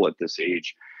this level at this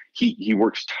age. He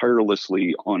works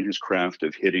tirelessly on his craft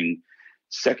of hitting.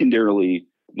 Secondarily,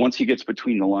 once he gets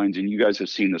between the lines, and you guys have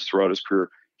seen this throughout his career,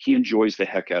 he enjoys the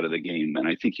heck out of the game. And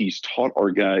I think he's taught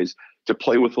our guys to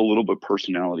play with a little bit of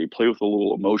personality, play with a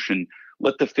little emotion,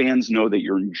 let the fans know that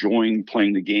you're enjoying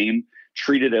playing the game,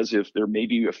 treat it as if there may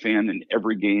be a fan in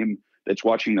every game that's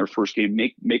watching their first game,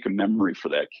 make a memory for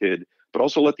that kid, but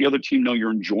also let the other team know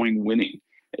you're enjoying winning.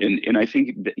 And I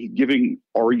think that giving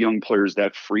our young players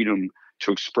that freedom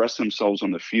to express themselves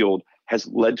on the field has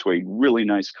led to a really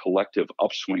nice collective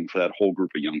upswing for that whole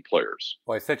group of young players.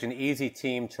 Boy, such an easy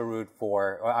team to root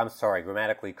for. I'm sorry,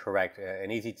 grammatically correct. An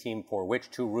easy team for which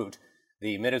to root.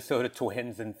 The Minnesota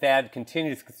Twins. And Thad,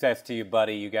 continued success to you,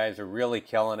 buddy. You guys are really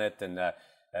killing it. And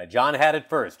John had it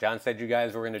first. John said you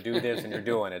guys were going to do this, and you're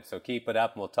doing it. So keep it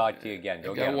up, and we'll talk to you again.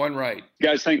 Go get one right.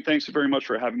 Guys, thanks very much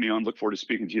for having me on. Look forward to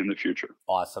speaking to you in the future.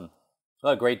 Awesome.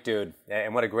 What a great dude,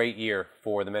 and what a great year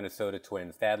for the Minnesota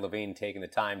Twins. Thad Levine taking the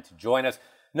time to join us.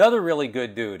 Another really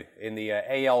good dude in the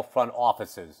AL front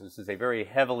offices. This is a very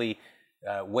heavily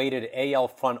weighted AL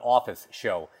front office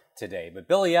show today. But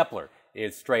Billy Eppler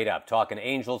is straight up talking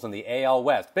Angels in the AL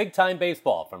West. Big time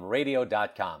baseball from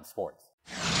Radio.com Sports.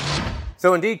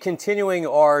 So indeed, continuing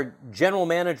our general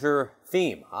manager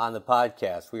theme on the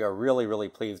podcast, we are really, really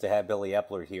pleased to have Billy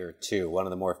Eppler here, too. One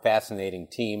of the more fascinating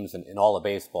teams in all of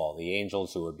baseball, the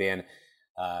Angels, who have been,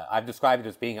 I've described it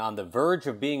as being on the verge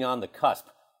of being on the cusp,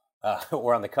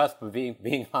 or on the cusp of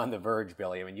being on the verge,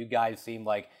 Billy. I mean, you guys seem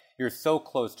like you're so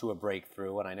close to a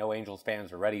breakthrough, and I know Angels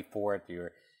fans are ready for it.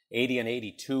 You're 80 and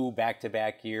 82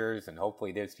 back-to-back years, and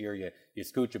hopefully this year you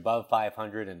scooch above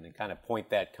 500 and kind of point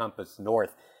that compass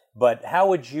north. But how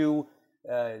would you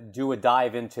do a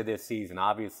dive into this season?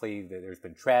 Obviously, there's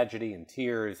been tragedy and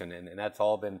tears, and that's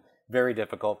all been very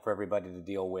difficult for everybody to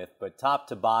deal with. But top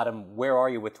to bottom, where are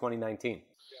you with 2019?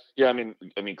 Yeah, I mean,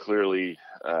 clearly,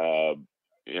 I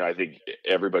think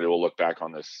everybody will look back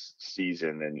on this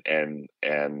season and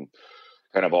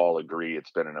kind of all agree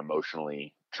it's been an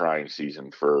emotionally trying season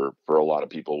for a lot of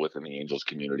people within the Angels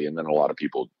community, and then a lot of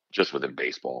people just within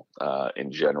baseball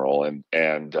in general, and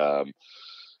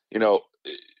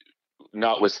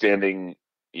notwithstanding,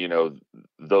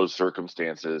 those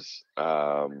circumstances,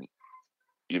 our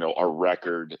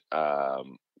record,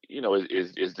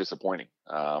 is disappointing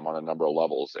on a number of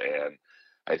levels. And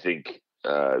I think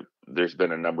there's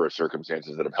been a number of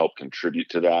circumstances that have helped contribute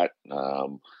to that.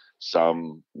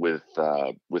 Some with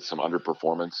some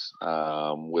underperformance,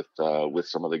 with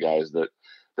some of the guys that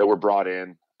were brought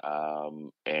in,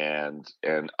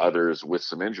 and others with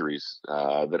some injuries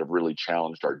that have really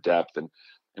challenged our depth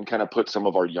and kind of put some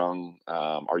of our young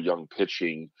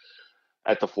pitching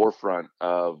at the forefront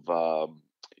of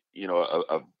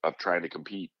trying to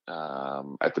compete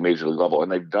at the major league level.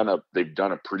 And they've done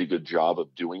a pretty good job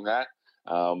of doing that.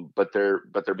 But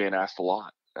they're being asked a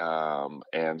lot.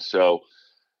 And so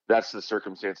that's the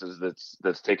circumstances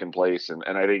that's taken place,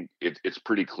 and I think it's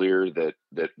pretty clear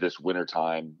that this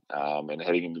wintertime and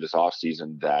heading into this off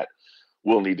season that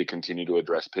we'll need to continue to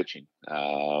address pitching.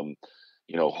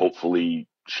 Hopefully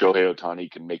Shohei Ohtani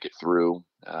can make it through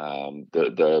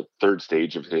the third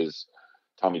stage of his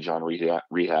Tommy John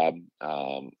rehab.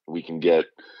 We can get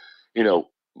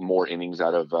more innings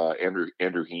out of Andrew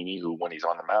Heaney, who when he's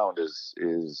on the mound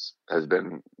has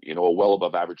been a well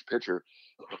above average pitcher.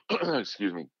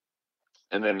 Excuse me.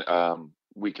 And then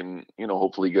we can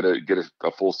hopefully get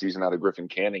a full season out of Griffin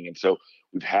Canning. And so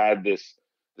we've had this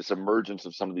emergence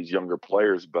of some of these younger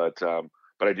players, but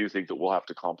I do think that we'll have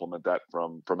to complement that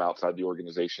from outside the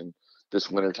organization this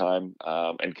wintertime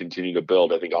and continue to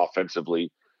build. I think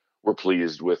offensively, we're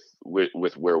pleased with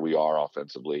where we are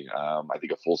offensively. I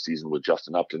think a full season with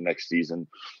Justin Upton next season,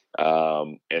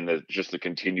 and just the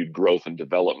continued growth and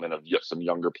development of some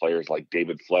younger players like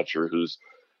David Fletcher, who's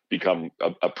become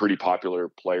a pretty popular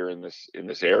player in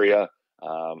this area,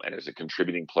 and is a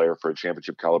contributing player for a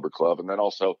championship caliber club. And then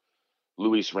also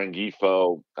Luis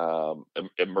Rengifo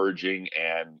emerging,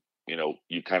 and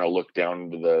you kind of look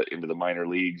down into the minor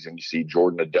leagues and you see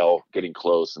Jordan Adele getting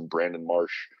close, and Brandon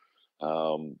Marsh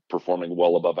performing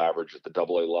well above average at the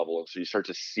AA level. And so you start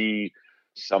to see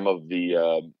some of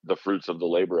the fruits of the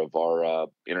labor of our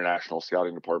international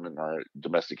scouting department and our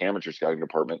domestic amateur scouting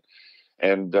department.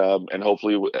 And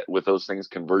hopefully with those things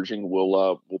converging,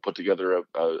 we'll put together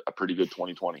a pretty good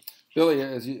 2020. Billy,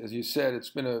 as you said,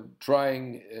 it's been a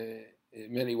trying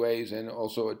in many ways, and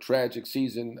also a tragic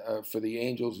season for the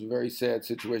Angels. A very sad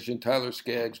situation. Tyler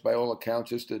Skaggs, by all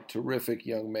accounts, just a terrific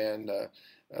young man,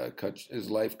 his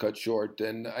life cut short.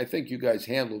 And I think you guys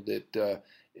handled it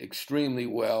extremely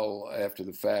well after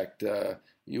the fact.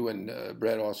 You and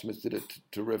Brad Ausmus did a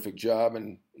terrific job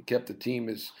and kept the team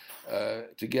as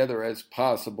together as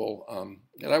possible.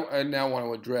 And I now want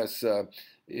to address,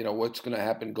 what's going to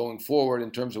happen going forward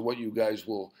in terms of what you guys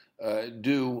will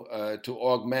do to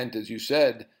augment, as you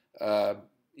said.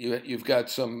 You've got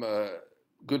some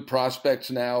good prospects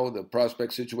now. The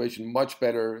prospect situation much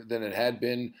better than it had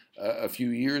been a few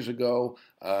years ago.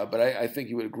 But I think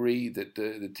you would agree that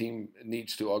the team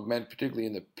needs to augment, particularly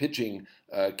in the pitching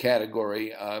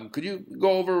category. Could you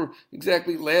go over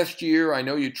exactly last year? I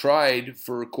know you tried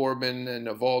for Corbin and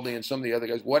Eovaldi and some of the other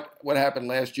guys. What happened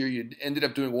last year? You ended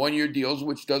up doing one-year deals,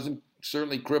 which doesn't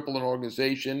certainly cripple an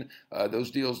organization.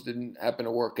 Those deals didn't happen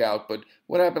to work out. But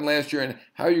what happened last year, and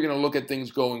how are you going to look at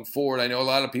things going forward? I know a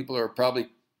lot of people are probably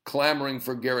clamoring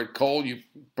for Garrett Cole. You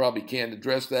probably can't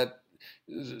address that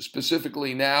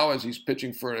specifically now as he's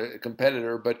pitching for a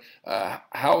competitor. But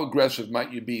how aggressive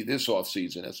might you be this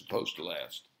offseason as opposed to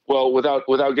last? Well,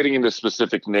 without getting into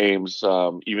specific names,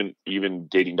 even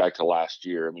dating back to last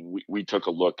year, I mean, we took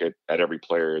a look at every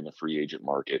player in the free agent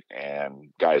market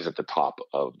and guys at the top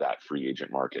of that free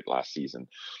agent market last season.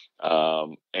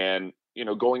 And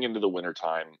going into the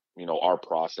wintertime, our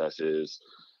process is,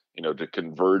 to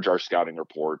converge our scouting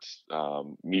reports,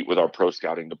 meet with our pro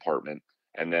scouting department,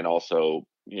 and then also,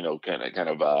 kind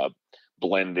of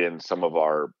blend in some of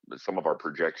our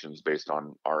projections based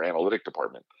on our analytic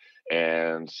department.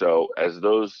 And so as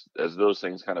those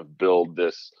things kind of build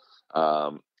this,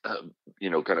 kind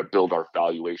of build our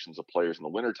valuations of players in the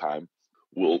wintertime,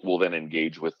 we'll then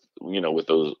engage with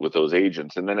those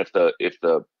agents. And then if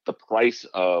the price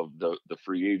of the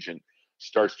free agent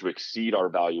starts to exceed our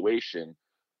valuation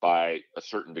by a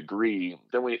certain degree,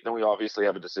 then we obviously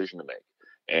have a decision to make.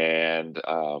 And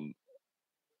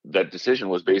that decision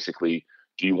was basically,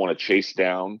 do you want to chase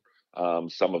down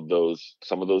some of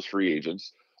those free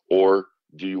agents, or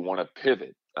do you want to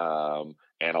pivot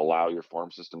and allow your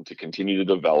farm system to continue to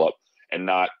develop and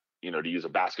not, to use a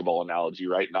basketball analogy,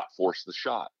 right, not force the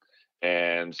shot?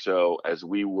 And so as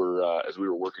we were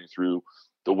working through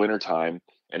the wintertime,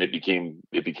 and it became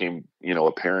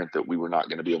apparent that we were not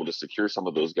going to be able to secure some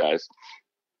of those guys,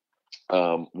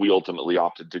 we ultimately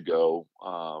opted to go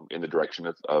in the direction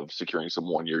of securing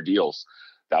some one-year deals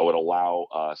that would allow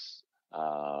us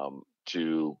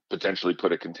to potentially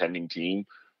put a contending team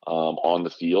on the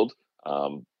field.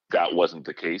 That wasn't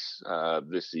the case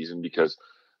this season because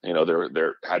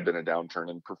there had been a downturn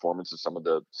in performance of some of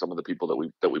the people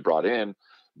that we brought in,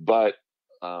 but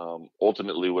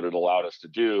ultimately what it allowed us to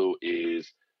do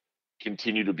is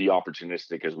continue to be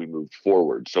opportunistic as we moved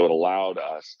forward. So it allowed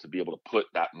us to be able to put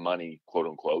that money, quote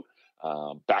unquote,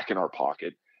 back in our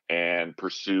pocket and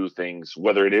pursue things,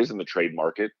 whether it is in the trade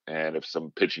market, and if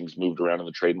some pitching's moved around in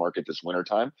the trade market this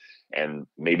wintertime, and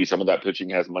maybe some of that pitching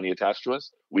has money attached to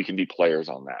us, we can be players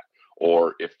on that.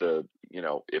 Or if the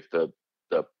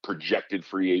projected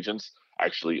free agents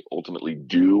actually ultimately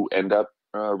do end up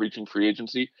reaching free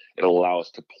agency, it'll allow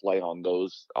us to play on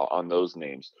those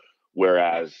names.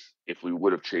 Whereas if we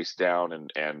would have chased down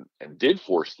and did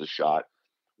force the shot,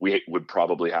 we would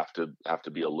probably have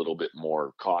to be a little bit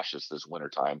more cautious this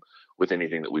wintertime with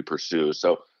anything that we pursue.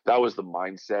 So that was the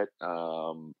mindset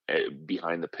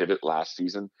behind the pivot last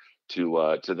season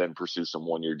to then pursue some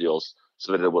one-year deals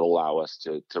so that it would allow us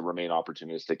to remain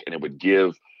opportunistic, and it would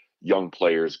give young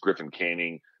players, Griffin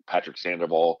Canning, Patrick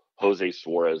Sandoval, Jose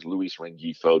Suarez, Luis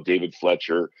Rengifo, David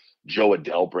Fletcher, Joe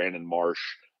Adele, Brandon Marsh.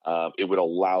 It would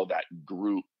allow that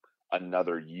group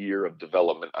another year of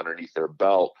development underneath their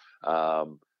belt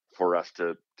for us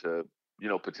to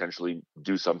potentially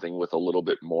do something with a little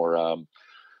bit more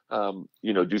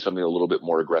do something a little bit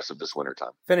more aggressive this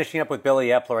wintertime. Finishing up with Billy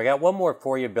Eppler, I got one more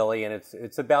for you, Billy, and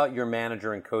it's about your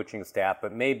manager and coaching staff,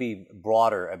 but maybe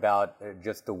broader about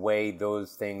just the way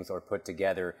those things are put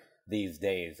together these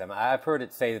days. I mean, I've heard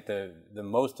it say that the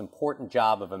most important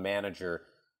job of a manager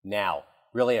now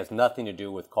really has nothing to do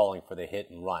with calling for the hit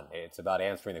and run. It's about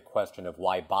answering the question of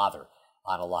why bother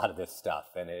on a lot of this stuff,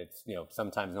 and it's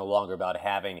sometimes no longer about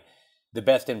having the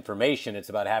best information. It's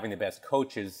about having the best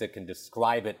coaches that can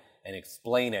describe it and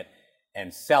explain it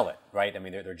and sell it, right? I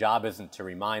mean, their job isn't to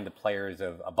remind the players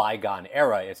of a bygone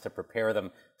era. It's to prepare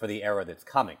them for the era that's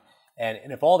coming. And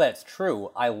if all that's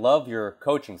true, I love your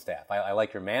coaching staff. I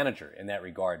like your manager in that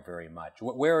regard very much.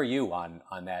 Where are you on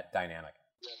that dynamic?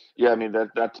 Yeah, I mean,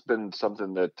 that's been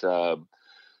something that,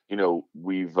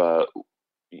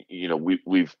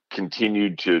 we've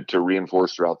continued to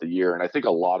reinforce throughout the year. And I think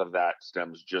a lot of that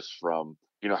stems just from,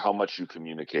 how much you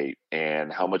communicate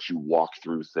and how much you walk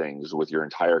through things with your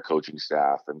entire coaching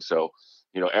staff. And so,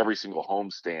 every single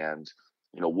homestand,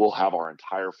 we'll have our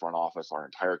entire front office, our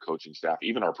entire coaching staff,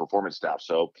 even our performance staff.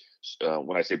 So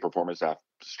when I say performance staff,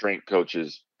 strength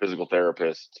coaches, physical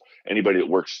therapists, anybody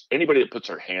that puts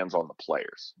their hands on the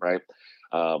players, right?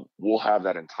 We'll have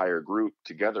that entire group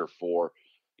together for,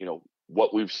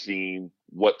 what we've seen,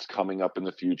 what's coming up in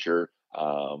the future,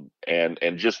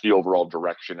 and just the overall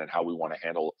direction and how we want to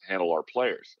handle our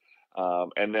players.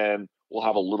 And then we'll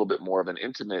have a little bit more of an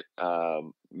intimate,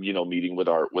 meeting with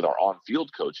our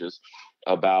on-field coaches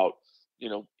about,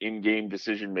 in-game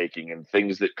decision making and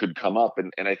things that could come up.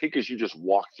 And I think as you just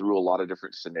walk through a lot of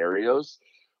different scenarios,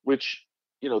 which,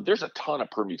 there's a ton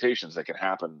of permutations that can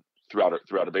happen throughout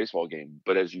a baseball game.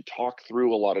 But as you talk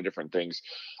through a lot of different things,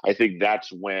 I think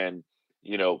that's when,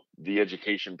 the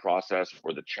education process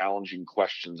or the challenging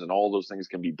questions and all those things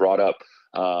can be brought up.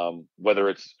 Whether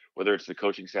it's the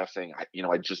coaching staff saying,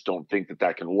 I just don't think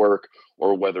that can work,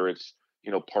 or whether it's,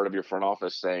 part of your front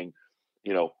office saying,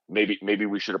 maybe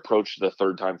we should approach the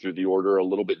third time through the order a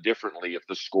little bit differently if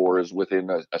the score is within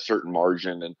a certain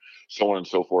margin, and so on and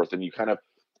so forth. And you kind of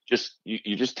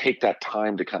you just take that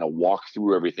time to kind of walk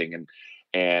through everything.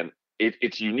 And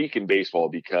it's unique in baseball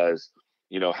because,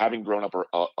 having grown up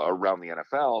around the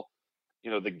NFL,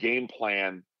 the game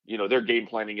plan, their game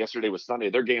planning yesterday was Sunday,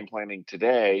 they're game planning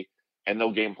today, and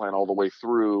they'll game plan all the way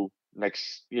through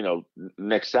next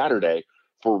Saturday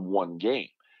for one game.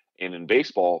 And in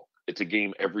baseball, it's a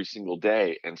game every single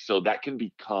day. And so that can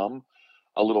become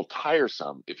a little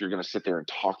tiresome if you're going to sit there and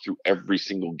talk through every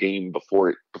single game before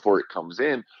it comes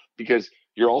in, because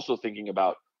you're also thinking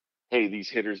about, hey, these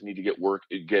hitters need to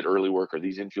get early work, or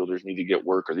these infielders need to get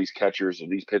work, or these catchers, or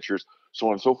these pitchers, so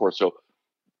on and so forth. So,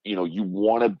 you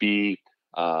want to be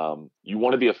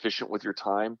efficient with your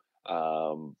time,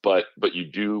 but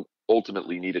you do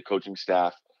ultimately need a coaching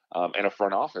staff and a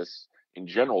front office in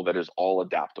general that is all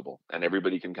adaptable, and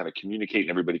everybody can kind of communicate and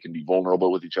everybody can be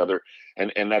vulnerable with each other.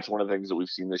 And that's one of the things that we've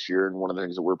seen this year, and one of the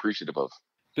things that we're appreciative of.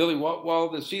 Billy, while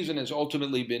the season has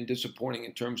ultimately been disappointing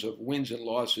in terms of wins and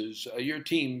losses, your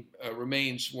team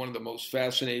remains one of the most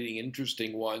fascinating,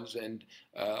 interesting ones. And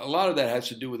a lot of that has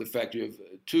to do with the fact you have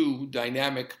two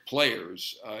dynamic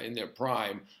players in their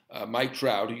prime. Mike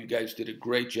Trout, who you guys did a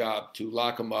great job to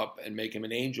lock him up and make him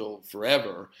an angel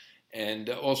forever. And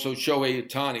also Shohei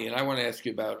Ohtani. And I want to ask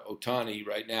you about Ohtani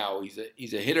right now.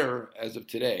 He's a hitter as of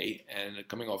today, and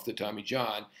coming off the Tommy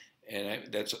John. And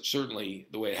that's certainly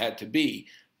the way it had to be.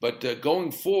 But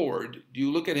going forward, do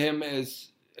you look at him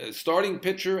as a starting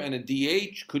pitcher and a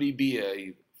DH? Could he be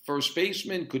a first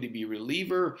baseman? Could he be a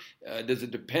reliever? Does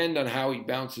it depend on how he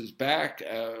bounces back?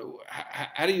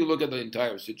 How do you look at the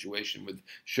entire situation with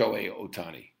Shohei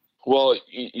Ohtani? Well,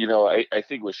 I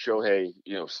think with Shohei,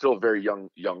 still a very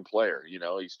young player.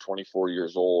 He's 24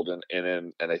 years old,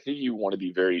 and I think you want to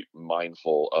be very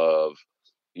mindful of,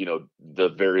 the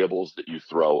variables that you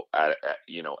throw at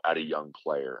a young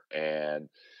player. And,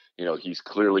 he's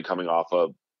clearly coming off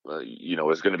of,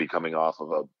 is going to be coming off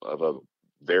of a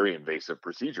very invasive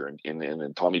procedure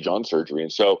in Tommy John surgery.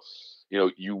 And so,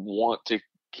 you want to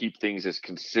keep things as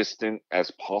consistent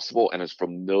as possible and as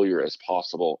familiar as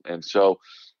possible. And so,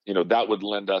 that would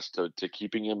lend us to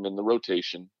keeping him in the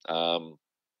rotation,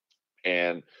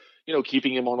 and,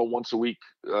 keeping him on a once a week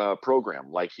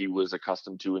program like he was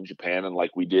accustomed to in Japan and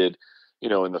like we did, in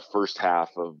the first half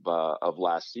of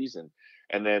last season.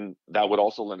 And then that would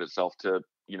also lend itself to,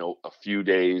 a few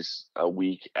days a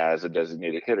week as a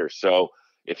designated hitter. So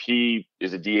if he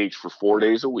is a DH for 4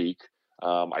 days a week,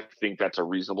 I think that's a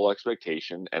reasonable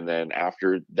expectation. And then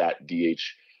after that DH,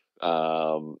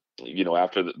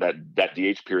 after that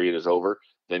DH period is over,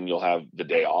 then you'll have the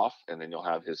day off, and then you'll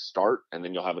have his start, and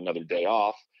then you'll have another day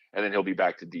off, and then he'll be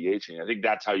back to DHing. I think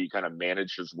that's how you kind of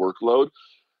manage his workload.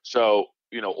 So,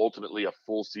 ultimately a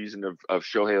full season of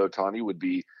Shohei Ohtani would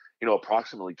be,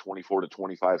 approximately 24 to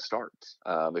 25 starts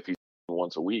if he's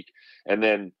once a week. And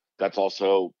then that's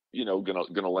also,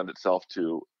 gonna lend itself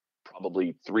to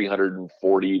probably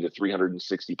 340 to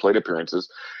 360 plate appearances.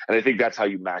 And I think that's how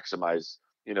you maximize,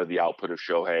 the output of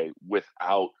Shohei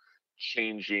without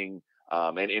changing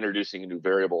and introducing a new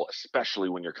variable, especially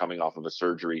when you're coming off of a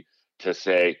surgery, to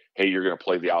say, hey, you're going to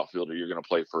play the outfield, or you're going to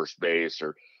play first base,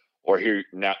 or here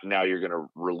now you're going to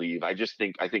relieve. I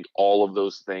think all of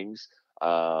those things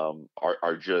are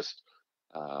just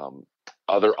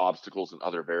other obstacles and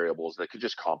other variables that could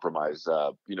just compromise,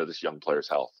 this young player's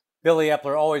health. Billy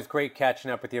Eppler, always great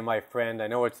catching up with you, my friend. I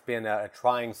know it's been a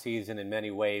trying season in many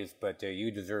ways, but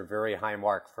you deserve very high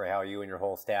marks for how you and your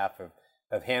whole staff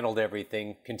have handled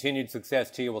everything. Continued success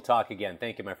to you. We'll talk again.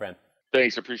 Thank you, my friend.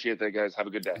 Thanks. Appreciate that, guys. Have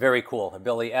a good day. Very cool.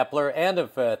 Billy Eppler, and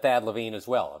of Thad Levine as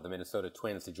well, of the Minnesota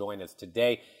Twins, to join us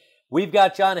today. We've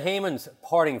got Jon Heyman's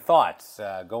parting thoughts,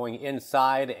 going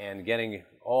inside and getting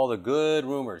all the good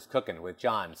rumors cooking with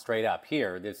Jon straight up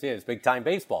here. This is Big Time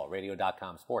Baseball,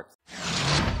 Radio.com Sports.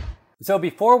 So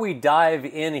before we dive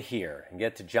in here and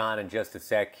get to Jon in just a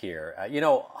sec here,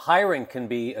 hiring can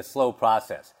be a slow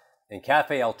process. And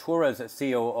Cafe Altura's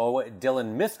COO,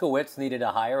 Dylan Miskowitz, needed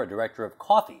to hire a director of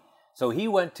coffee. So he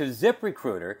went to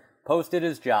ZipRecruiter, posted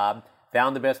his job,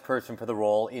 found the best person for the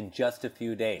role in just a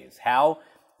few days. How?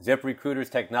 ZipRecruiter's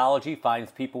technology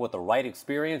finds people with the right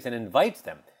experience and invites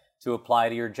them to apply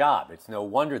to your job. It's no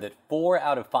wonder that 4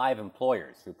 out of 5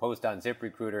 employers who post on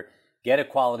ZipRecruiter get a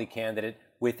quality candidate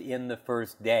within the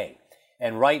first day.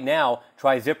 And right now,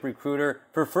 try ZipRecruiter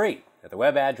for free at the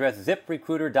web address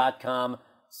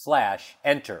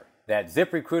ziprecruiter.com/enter. That's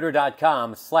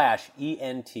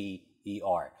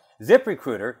ziprecruiter.com/ENTER.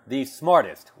 ZipRecruiter, the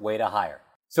smartest way to hire.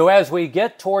 So as we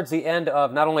get towards the end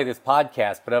of not only this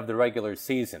podcast, but of the regular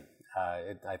season,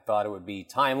 I thought it would be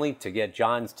timely to get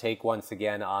Jon's take once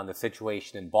again on the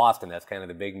situation in Boston. That's kind of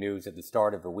the big news at the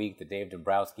start of the week, that Dave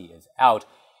Dombrowski is out.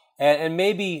 And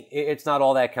maybe it's not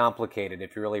all that complicated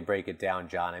if you really break it down,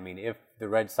 Jon. I mean, if the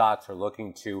Red Sox are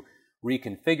looking to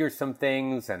reconfigure some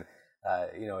things, and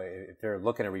if they're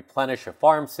looking to replenish a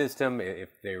farm system, if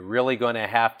they're really going to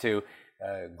have to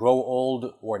grow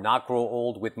old or not grow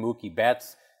old with Mookie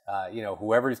Betts,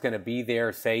 whoever's going to be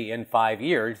there, say, in 5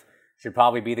 years, should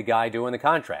probably be the guy doing the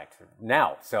contract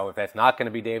now. So if that's not going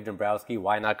to be Dave Dombrowski,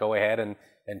 why not go ahead and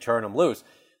turn him loose?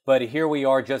 But here we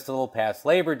are just a little past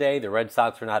Labor Day. The Red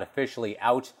Sox are not officially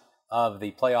out of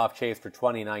the playoff chase for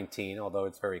 2019, although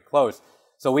it's very close.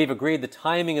 So we've agreed the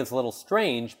timing is a little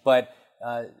strange, but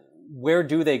where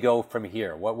do they go from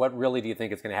here? What really do you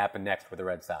think is going to happen next for the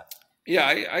Red Sox? Yeah,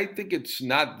 I think it's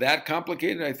not that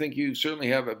complicated. I think you certainly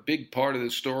have a big part of the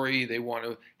story. They want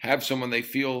to have someone they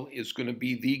feel is going to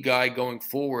be the guy going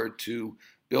forward to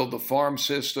build the farm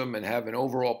system and have an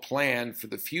overall plan for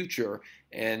the future.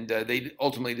 And they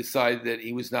ultimately decided that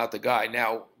he was not the guy.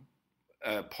 Now,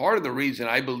 part of the reason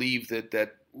I believe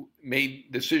that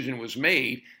decision was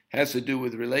made has to do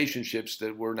with relationships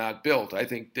that were not built. I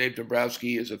think Dave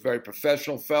Dombrowski is a very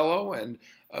professional fellow and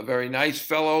a very nice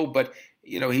fellow, but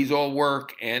he's all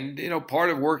work, and part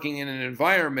of working in an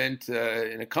environment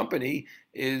in a company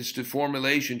is to form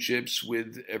relationships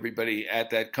with everybody at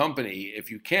that company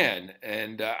if you can.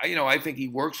 And I think he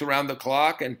works around the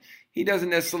clock, and he doesn't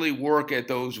necessarily work at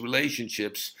those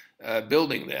relationships,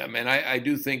 building them. And I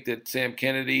do think that Sam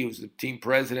Kennedy, who's the team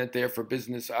president there for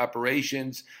business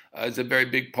operations, is a very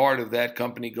big part of that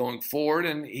company going forward.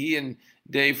 And he and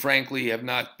Dave, frankly, have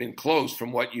not been close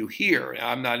from what you hear.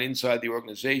 I'm not inside the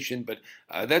organization, but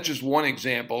that's just one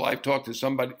example. I've talked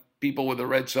to people with the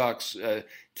Red Sox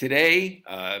today,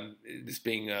 this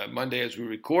being Monday as we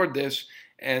record this,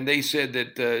 and they said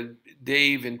that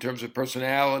Dave, in terms of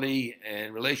personality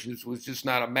and relationships, was just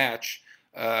not a match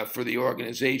for the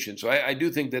organization. So I do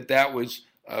think that was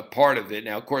part of it.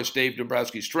 Now, of course, Dave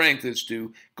Dombrowski's strength is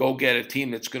to go get a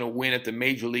team that's going to win at the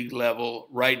major league level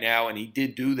right now, and he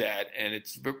did do that. And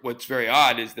what's very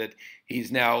odd is that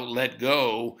he's now let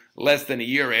go less than a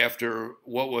year after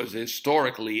what was a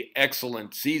historically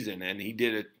excellent season, and he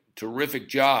did a terrific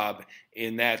job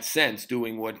in that sense,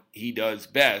 doing what he does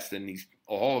best. And he's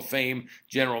a Hall of Fame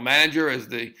general manager, as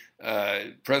the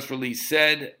press release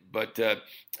said, but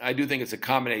I do think it's a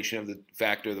combination of the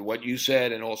factor that what you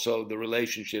said and also the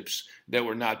relationships that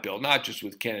were not built, not just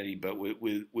with Kennedy, but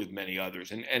with many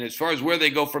others. And as far as where they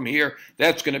go from here,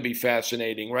 that's going to be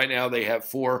fascinating. Right now they have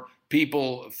 4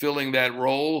 people filling that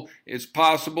role. It's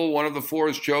possible one of the 4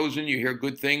 is chosen. You hear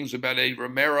good things about Eddie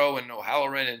Romero and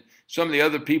O'Halloran and some of the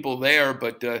other people there,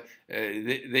 but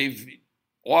they've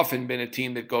often been a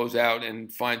team that goes out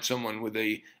and finds someone with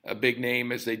a big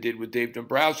name, as they did with Dave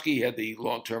Dombrowski. He had the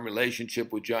long-term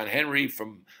relationship with John Henry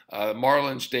from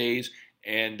Marlins days.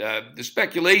 And the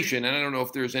speculation, and I don't know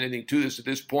if there's anything to this at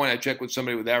this point. I checked with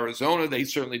somebody with Arizona. They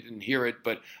certainly didn't hear it.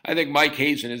 But I think Mike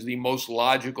Hazen is the most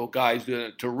logical guy. He's doing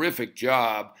a terrific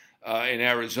job in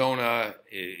Arizona.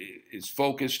 Is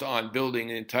focused on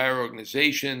building an entire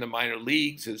organization, the minor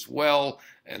leagues as well,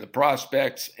 and the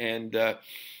prospects. And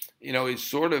he's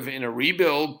sort of in a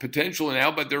rebuild potential now,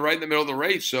 but they're right in the middle of the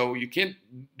race. So you can't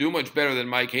do much better than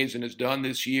Mike Hazen has done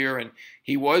this year. And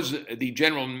he was the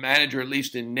general manager, at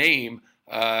least in name,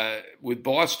 with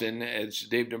Boston, as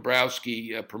Dave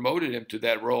Dombrowski promoted him to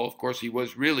that role. Of course, he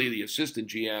was really the assistant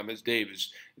GM, as Dave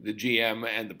is the GM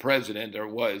and the president, or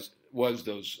was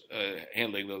those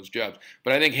handling those jobs.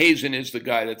 But I think Hazen is the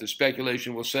guy that the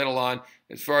speculation will settle on.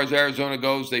 As far as Arizona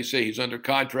goes, they say he's under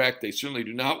contract. They certainly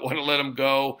do not want to let him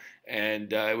go.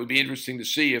 And it would be interesting to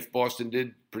see if Boston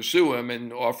did pursue him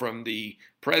and offer him the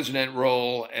president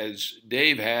role as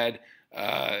Dave had,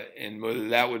 and whether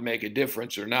that would make a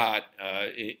difference or not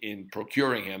in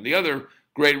procuring him. The other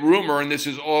great rumor, and this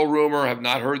is all rumor, I have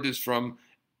not heard this from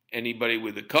anybody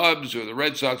with the Cubs or the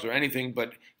Red Sox or anything,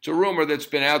 but it's a rumor that's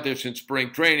been out there since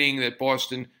spring training that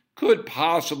Boston could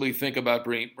possibly think about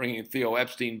bringing Theo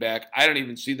Epstein back. I don't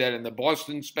even see that in the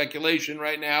Boston speculation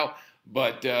right now,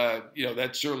 but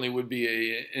that certainly would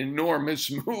be an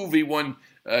enormous move. He won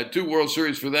 2 World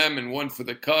Series for them and 1 for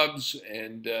the Cubs,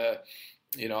 and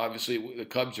obviously the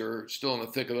Cubs are still in the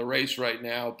thick of the race right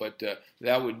now, but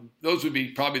those would be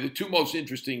probably the 2 most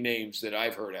interesting names that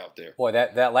I've heard out there. Boy,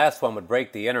 that last one would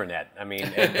break the internet. I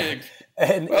mean,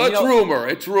 it's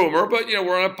rumor, but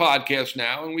we're on a podcast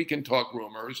now and we can talk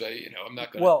rumors. I'm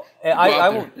not going to. Well,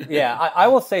 I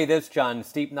will say this, John,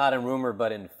 steep not in rumor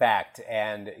but in fact.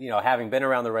 And having been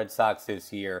around the Red Sox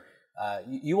this year,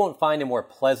 you won't find a more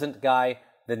pleasant guy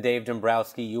than Dave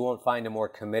Dombrowski. You won't find a more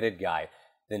committed guy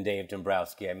than Dave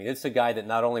Dombrowski. I mean, it's a guy that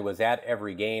not only was at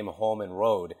every game, home and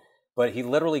road, but he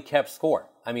literally kept score.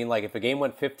 I mean, like if a game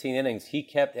went 15 innings, he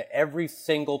kept every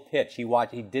single pitch he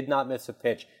watched. He did not miss a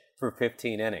pitch for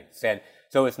 15 innings. And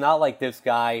so it's not like this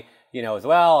guy,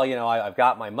 I've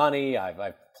got my money,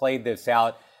 I've played this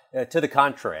out. To the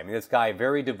contrary, I mean, this guy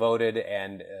very devoted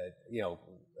and,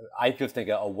 I just think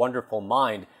a wonderful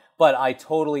mind. But I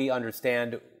totally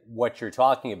understand what you're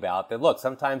talking about, that look,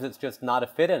 sometimes it's just not a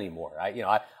fit anymore.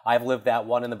 I've lived that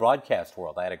one in the broadcast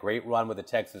world. I had a great run with the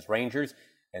Texas Rangers,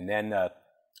 and then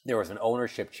there was an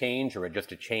ownership change or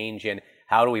just a change in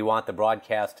how do we want the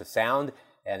broadcast to sound,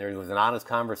 and there was an honest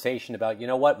conversation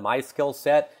about, my skill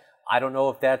set, I don't know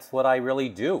if that's what I really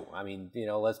do. I mean,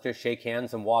 let's just shake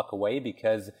hands and walk away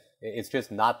because it's just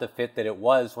not the fit that it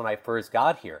was when I first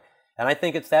got here. And I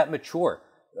think it's that mature.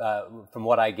 From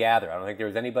what I gather, I don't think there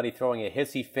was anybody throwing a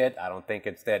hissy fit. I don't think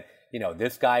it's that,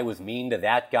 this guy was mean to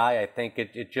that guy. I think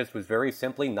it just was very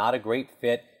simply not a great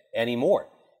fit anymore.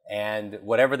 And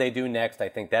whatever they do next, I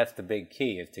think that's the big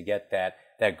key, is to get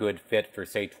that good fit for,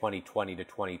 say, 2020 to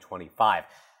 2025.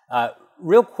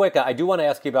 Real quick, I do want to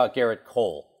ask you about Gerrit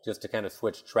Cole, just to kind of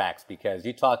switch tracks, because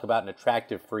you talk about an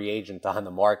attractive free agent on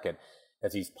the market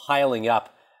as he's piling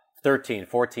up 13,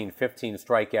 14, 15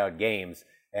 strikeout games.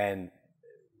 And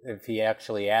if he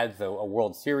actually adds a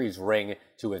World Series ring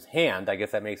to his hand, I guess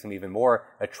that makes him even more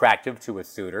attractive to a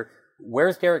suitor.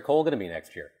 Where's Gerrit Cole going to be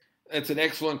next year? That's an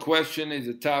excellent question. He's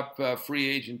a top free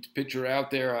agent pitcher out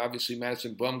there. Obviously,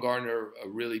 Madison Bumgarner, a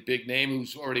really big name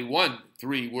who's already won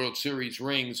 3 World Series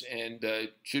rings and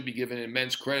should be given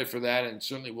immense credit for that, and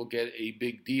certainly will get a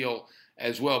big deal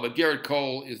as well. But Gerrit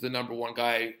Cole is the number 1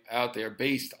 guy out there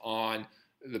based on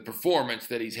the performance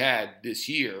that he's had this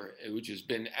year, which has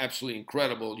been absolutely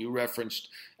incredible. You referenced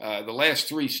the last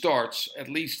 3 starts, at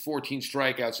least 14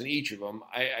 strikeouts in each of them.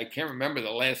 I can't remember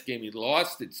the last game he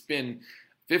lost. It's been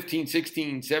 15,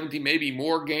 16, 17, maybe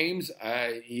more games.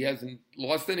 He hasn't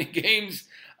lost any games.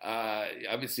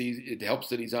 Obviously, it helps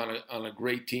that he's on a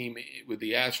great team with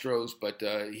the Astros, but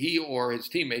he or his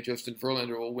teammate, Justin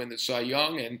Verlander, will win the Cy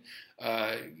Young, and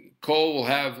Cole will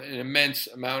have an immense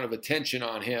amount of attention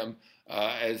on him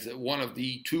as one of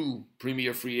the two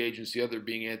premier free agents, the other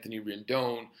being Anthony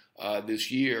Rendon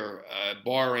this year,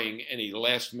 barring any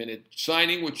last-minute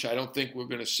signing, which I don't think we're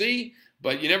going to see.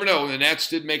 But you never know. The Nats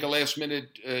did make a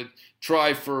last-minute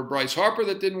try for Bryce Harper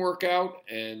that didn't work out,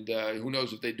 and who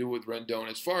knows if they do with Rendon.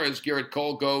 As far as Garrett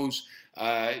Cole goes,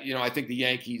 I think the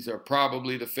Yankees are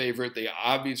probably the favorite. They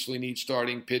obviously need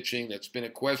starting pitching. That's been a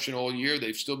question all year.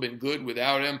 They've still been good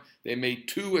without him. They made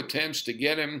 2 attempts to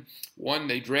get him. One,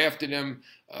 they drafted him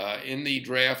in the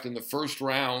draft in the first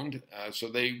round, so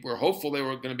they were hopeful they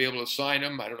were going to be able to sign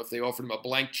him. I don't know if they offered him a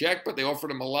blank check, but they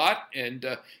offered him a lot, and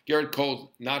Garrett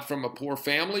Cole, not from a poor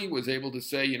family, was able to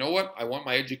say, you know what, I want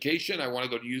my education, I want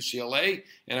to go to UCLA,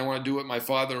 and I want to do what my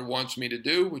father wants me to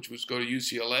do, which was go to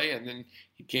UCLA, and then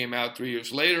he came out 3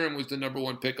 years later and was the number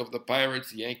 1 pick of the Pirates.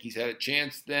 The Yankees had a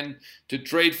chance then to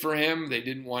trade for him. They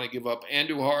didn't want to give up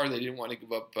Andujar. They didn't want to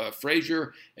give up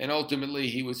Frazier. And ultimately,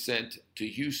 he was sent to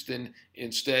Houston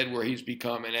instead, where he's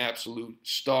become an absolute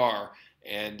star.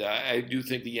 And I do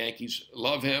think the Yankees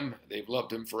love him. They've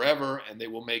loved him forever, and they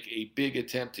will make a big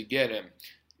attempt to get him.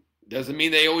 Doesn't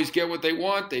mean they always get what they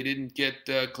want. They didn't get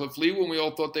Cliff Lee when we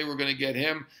all thought they were going to get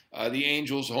him. The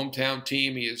Angels' hometown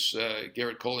team, he is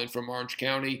Garrett Cole in from Orange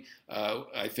County,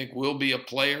 I think will be a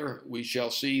player. We shall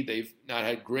see. They've not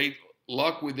had great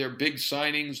luck with their big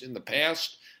signings in the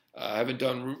past. I haven't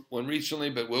done one recently,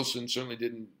 but Wilson certainly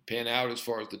didn't pan out as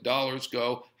far as the dollars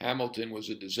go. Hamilton was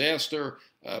a disaster.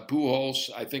 Pujols,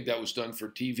 I think that was done for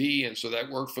TV, and so that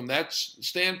worked from that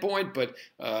standpoint, but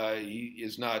he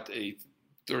is not a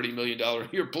 $30 million a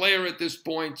year player at this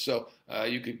point, so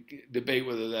you could debate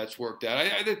whether that's worked out.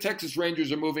 The Texas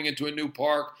Rangers are moving into a new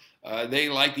park. They,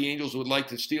 like the Angels, would like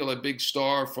to steal a big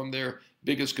star from their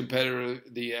biggest competitor,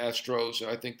 the Astros.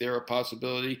 I think they're a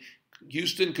possibility.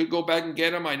 Houston could go back and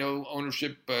get him. I know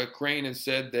ownership, Crane, has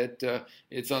said that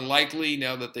it's unlikely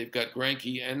now that they've got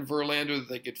Greinke and Verlander that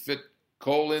they could fit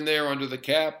Cole in there under the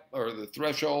cap or the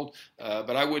threshold,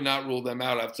 but I would not rule them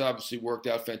out. It's obviously worked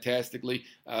out fantastically.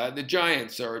 The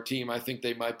Giants are a team I think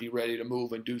they might be ready to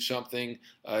move and do something.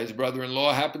 His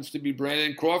brother-in-law happens to be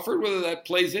Brandon Crawford. Whether that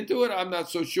plays into it, I'm not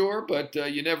so sure, but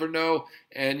you never know.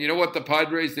 And you know what? The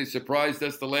Padres, they surprised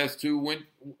us the last 2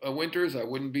 winters. I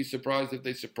wouldn't be surprised if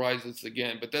they surprise us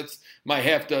again, but that's my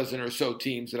half dozen or so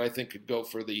teams that I think could go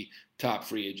for the top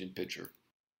free agent pitcher.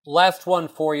 Last one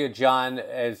for you, John,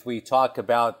 as we talk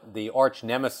about the arch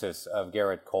nemesis of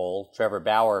Garrett Cole, Trevor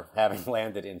Bauer, having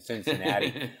landed in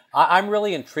Cincinnati. I'm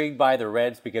really intrigued by the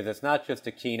Reds because it's not just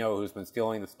Aquino who's been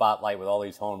stealing the spotlight with all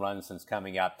these home runs since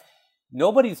coming up.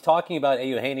 Nobody's talking about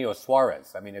Eugenio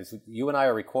Suarez. I mean, as you and I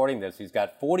are recording this, he's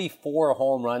got 44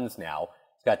 home runs now.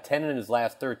 He's got 10 in his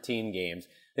last 13 games.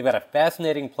 They've got a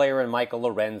fascinating player in Michael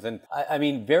Lorenzen. I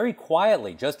mean, very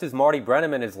quietly, just as Marty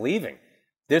Brennaman is leaving,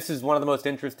 this is one of the most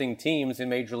interesting teams in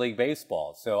Major League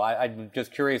Baseball. So I'm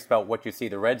just curious about what you see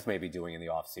the Reds may be doing in the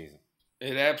offseason.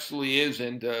 It absolutely is.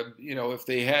 And, if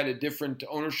they had a different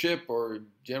ownership or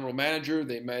general manager,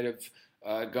 they might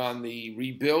have gone the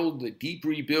deep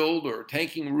rebuild or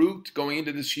tanking route going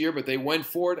into this year. But they went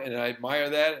for it, and I admire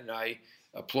that, and I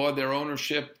applaud their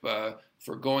ownership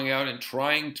for going out and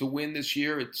trying to win this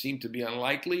year. It seemed to be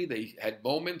unlikely. They had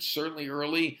moments, certainly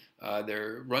early.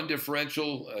 Their run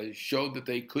differential showed that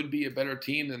they could be a better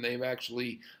team than they've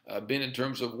actually been in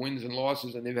terms of wins and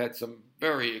losses, and they've had some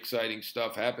very exciting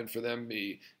stuff happen for them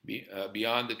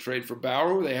beyond the trade for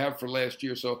Bauer, who they have for last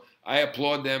year. So I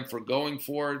applaud them for going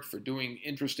for it, for doing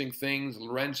interesting things.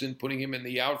 Lorenzen, putting him in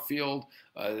the outfield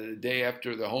the day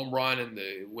after the home run and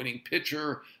the winning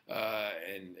pitcher,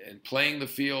 and playing the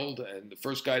field, and the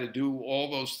first guy to do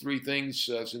all those 3 things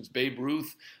since Babe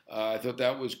Ruth. I thought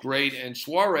that was great. And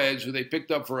Suarez, who they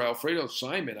picked up for Alfredo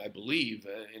Simon, I believe,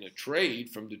 in a trade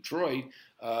from Detroit,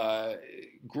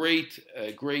 great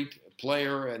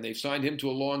player, and they signed him to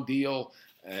a long deal.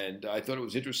 And I thought it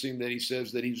was interesting that he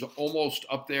says that he's almost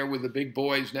up there with the big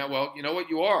boys now. Well, you know what?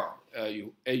 You are,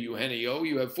 Eugenio.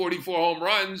 You have 44 home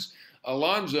runs.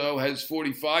 Alonso has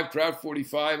 45, Trout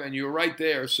 45, and you're right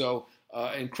there. So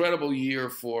Incredible year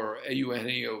for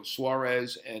Eugenio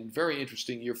Suarez and very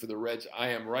interesting year for the Reds. I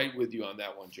am right with you on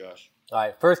that one, Josh. All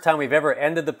right, first time we've ever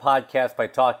ended the podcast by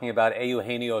talking about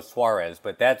Eugenio Suarez,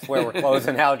 but that's where we're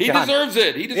closing out. He John. deserves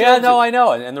it. He deserves it. Yeah, no, it. I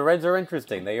know, and the Reds are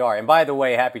interesting. They are. And by the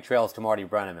way, happy trails to Marty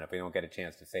Brennaman if we don't get a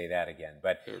chance to say that again.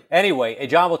 But anyway,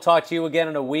 John, we'll talk to you again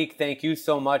in a week. Thank you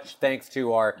so much. Thanks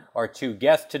to our two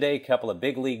guests today, a couple of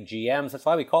big league GMs. That's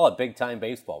why we call it Big Time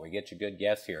Baseball. We get you good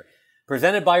guests here.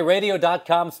 Presented by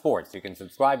Radio.com Sports. You can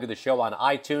subscribe to the show on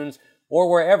iTunes or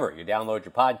wherever you download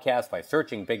your podcast by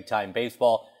searching Big Time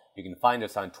Baseball. You can find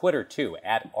us on Twitter, too,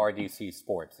 at RDC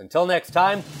Sports. Until next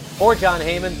time, for John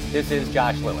Heyman, this is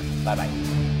Josh Lewin. Bye-bye.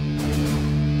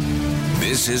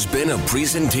 This has been a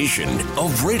presentation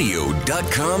of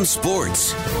Radio.com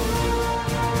Sports.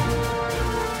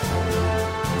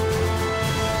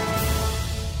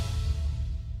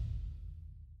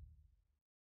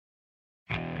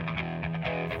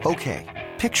 Okay,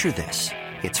 picture this.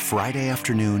 It's Friday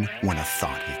afternoon when a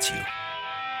thought hits you.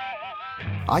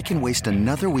 I can waste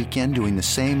another weekend doing the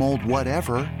same old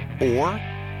whatever, or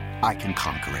I can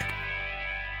conquer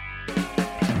it.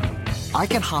 I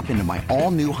can hop into my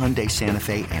all-new Hyundai Santa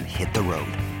Fe and hit the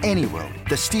road. Any road.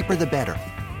 The steeper, the better.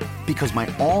 Because my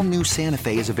all-new Santa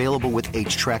Fe is available with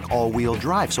H-Track all-wheel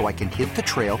drive, so I can hit the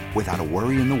trail without a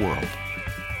worry in the world.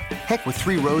 Heck, with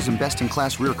 3 rows and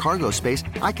best-in-class rear cargo space,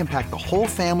 I can pack the whole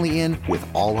family in with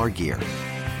all our gear.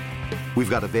 We've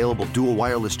got available dual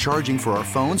wireless charging for our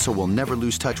phones, so we'll never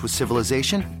lose touch with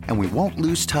civilization, and we won't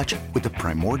lose touch with the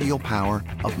primordial power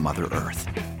of Mother Earth.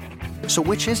 So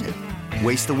which is it?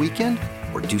 Waste the weekend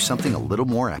or do something a little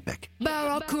more epic?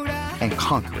 And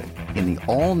conquer it in the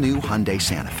all-new Hyundai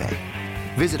Santa Fe.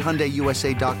 Visit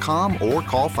HyundaiUSA.com or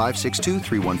call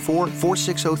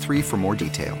 562-314-4603 for more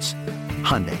details.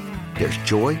 Hyundai, there's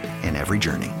joy in every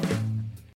journey.